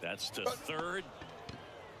 That's to third.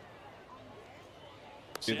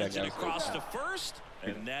 Sends it across to first,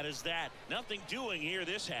 and that is that. Nothing doing here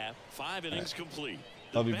this half. 5 innings complete.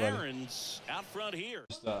 The Barons out front here.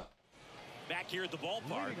 Back here at the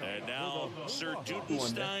ballpark, and now Sir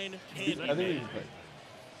Dudenstein, Candyman.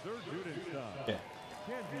 Sir Dudenstein. Yeah.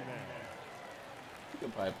 You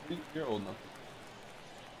can probably, you're old enough.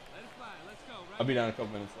 I'll be down in a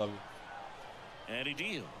couple minutes. Love you. And he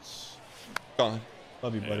deals. Gone.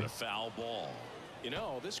 Love you, buddy. And a foul ball. You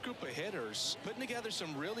know, this group of hitters putting together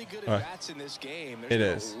some really good at-bats in this game. It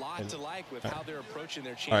There's a lot to like with how they're approaching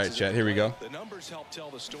their chances. All right, chat, here we go. The numbers help tell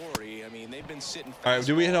the story. I mean, they've been sitting All right,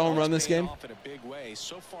 do we hit a home run this game? Off in a big way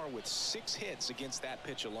so far with 6 hits against that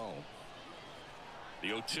pitch alone. The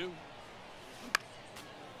 0-2.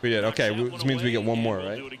 We did. Okay, which means we get one more,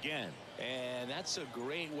 right? Do it again. And that's a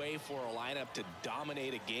great way for a lineup to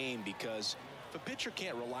dominate a game, because if a pitcher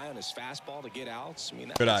can't rely on his fastball to get outs, I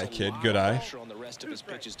mean, good eye, kid. Good eye. On the rest of his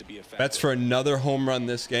pitches to be effective. That's for another home run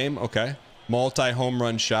this game. Okay. Multi-home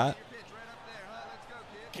run shot.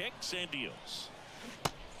 Kicks and deals.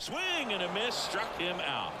 Swing and a miss. Struck him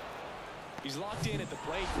out. He's locked in at the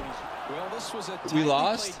plate. Well, this was a we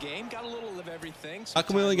lost game. Got a little of everything. How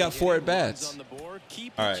come we only got 4 at bats? All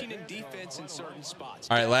right. In defense in certain spots.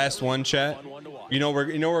 All right, last one, chat. You know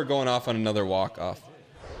we're going off on another walk off.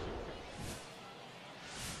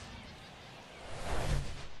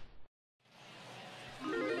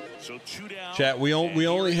 So 2 down. Chat, we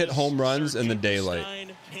only hit home runs in the daylight.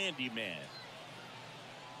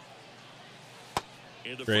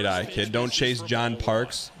 Great eye, kid. Don't chase John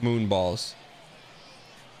Parks moon balls.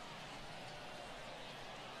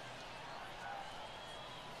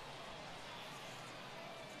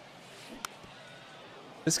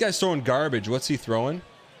 This guy's throwing garbage. What's he throwing?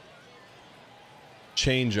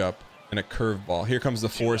 Change up and a curveball. Here comes the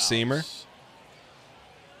 4-seamer.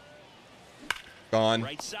 Gone.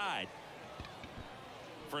 Right side.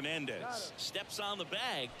 Fernandez steps on the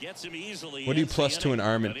bag, gets him easily. What do you plus to an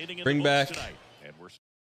Armin? Bring back.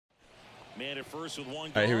 Man at first with 1 All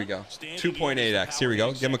right, here we go. 2.8x. Here we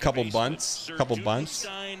go. Give him a couple bunts. Couple bunts.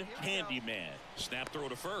 Handyman. Snap throw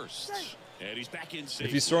to first. And he's back in safely.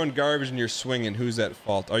 If he's throwing garbage and you're swinging, who's at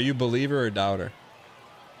fault? Are you believer or doubter?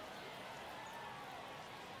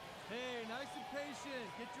 Hey, nice and patient.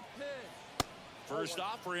 Get your pitch. First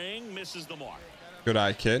offering misses the mark. Good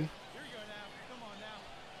eye, kid.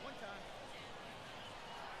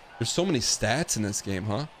 There's so many stats in this game,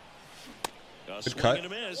 huh? Good cut. And a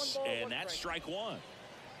miss, and that's strike 1.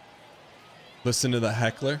 Listen to the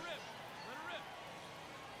heckler.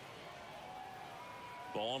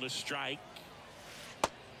 Ball to strike.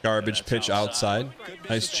 Garbage pitch outside.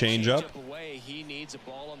 Nice changeup. He needs a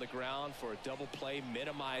ball on the ground for a double play,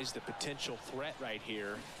 minimize the potential threat right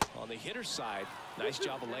here. On the hitter's side, nice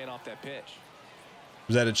job of laying off that pitch.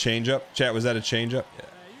 Was that a changeup? Chat, was that a changeup? Yeah,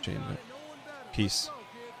 changeup. Peace.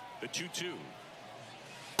 The 2-2.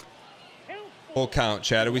 Full count,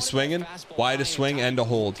 Chad. Are we swinging? Wide to swing and to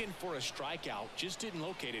hold. Looking for a strikeout, just didn't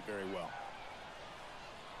locate it very well.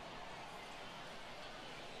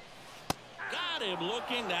 Got him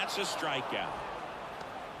looking. That's a strikeout.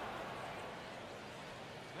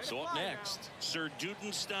 So up next, Sir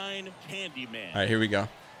Dudenstein, Handyman. All right, here we go. Hey,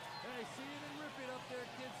 see it and rip it up there,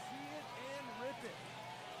 kids. See it and rip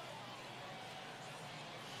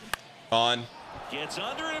On. Gets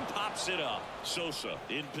under it and pops it up. Sosa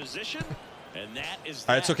in position, and that is.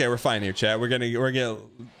 All right, it's okay. We're fine here, Chad. We're gonna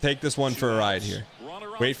take this one for a ride here.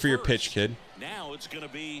 Wait for your pitch, kid. Now it's gonna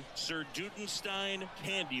be Sir Dudenstein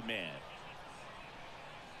Candyman.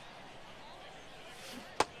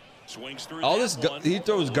 Swings through All this he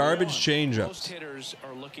throws garbage changeups. Most hitters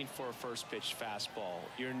are looking for a first pitch fastball.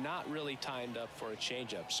 You're not really timed up for a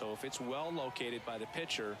changeup. So if it's well located by the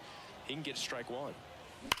pitcher, he can get strike one.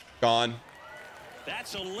 Gone.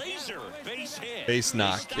 That's a laser base hit. Base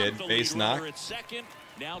knock, kid. Base knock. At second.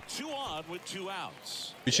 Now 2 on with 2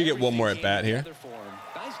 outs. We should get one more at bat here.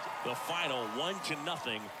 The final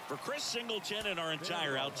 1-0 for Chris Singleton and our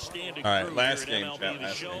entire outstanding All right, crew last here game, at MLB Chad, The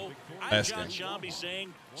last Show. game. I'm Last John game. Shambi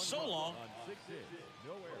saying so long.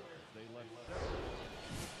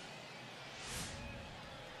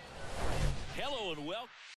 Hello and welcome.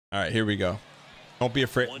 All right, here we go. Don't be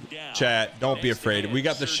afraid, Chad. Don't be afraid. We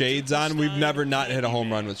got the shades on. We've never not hit a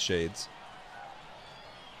home run with shades.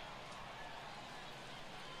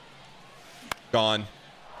 Gone.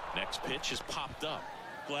 Next pitch is popped up.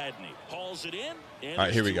 Gladney hauls it in. And all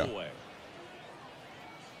right, here we go. Away.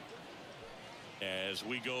 As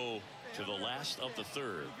we go to the last of the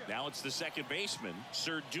third. Now it's the second baseman,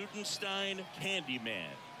 Sir Dudenstein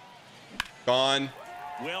Candyman. Gone.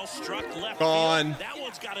 Well struck left Gone. field. That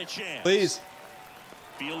one's got a chance. Please.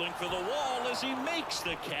 Feeling for the wall as he makes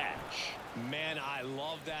the catch. Man, I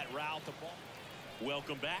love that route. The ball.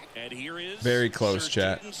 Welcome back. And here is very close, Sir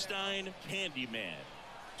chat. Dudenstein Candyman.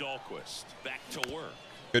 Dahlquist back to work.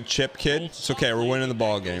 Good chip, kid. It's okay. We're winning the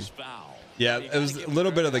ball game. Yeah, it was a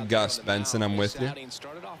little bit of the gust, Benson. I'm with you.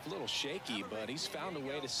 Started off a little shaky, but he's found a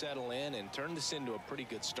way to settle in and turn this into a pretty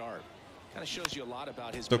good start. Kind of shows you a lot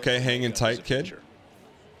about his. It's okay, hanging tight, kid.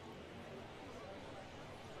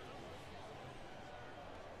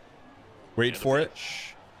 Wait for it.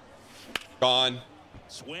 Gone.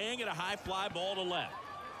 Swing and a high fly ball to left.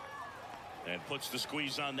 And puts the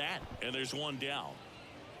squeeze on that. And there's one down.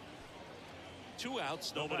 2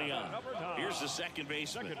 outs, nobody on. Here's the second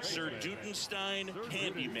baseman, Sir Dudenstein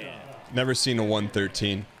Candyman. Never seen a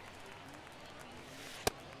 113.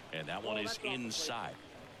 And that one is inside.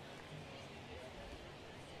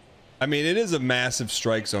 I mean, it is a massive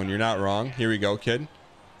strike zone. You're not wrong. Here we go, kid.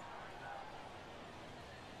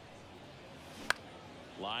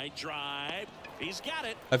 Line drive. He's got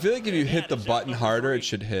it. I feel like if you hit the button harder, it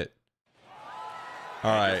should hit.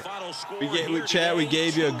 All right. We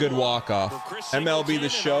gave you a good walk-off. MLB The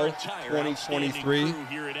Show 2023.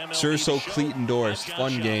 Cerso cleat endorsed.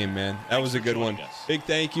 Fun game, man. That was a good one. Big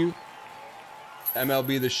thank you.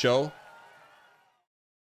 MLB The Show.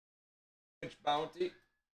 Bounty.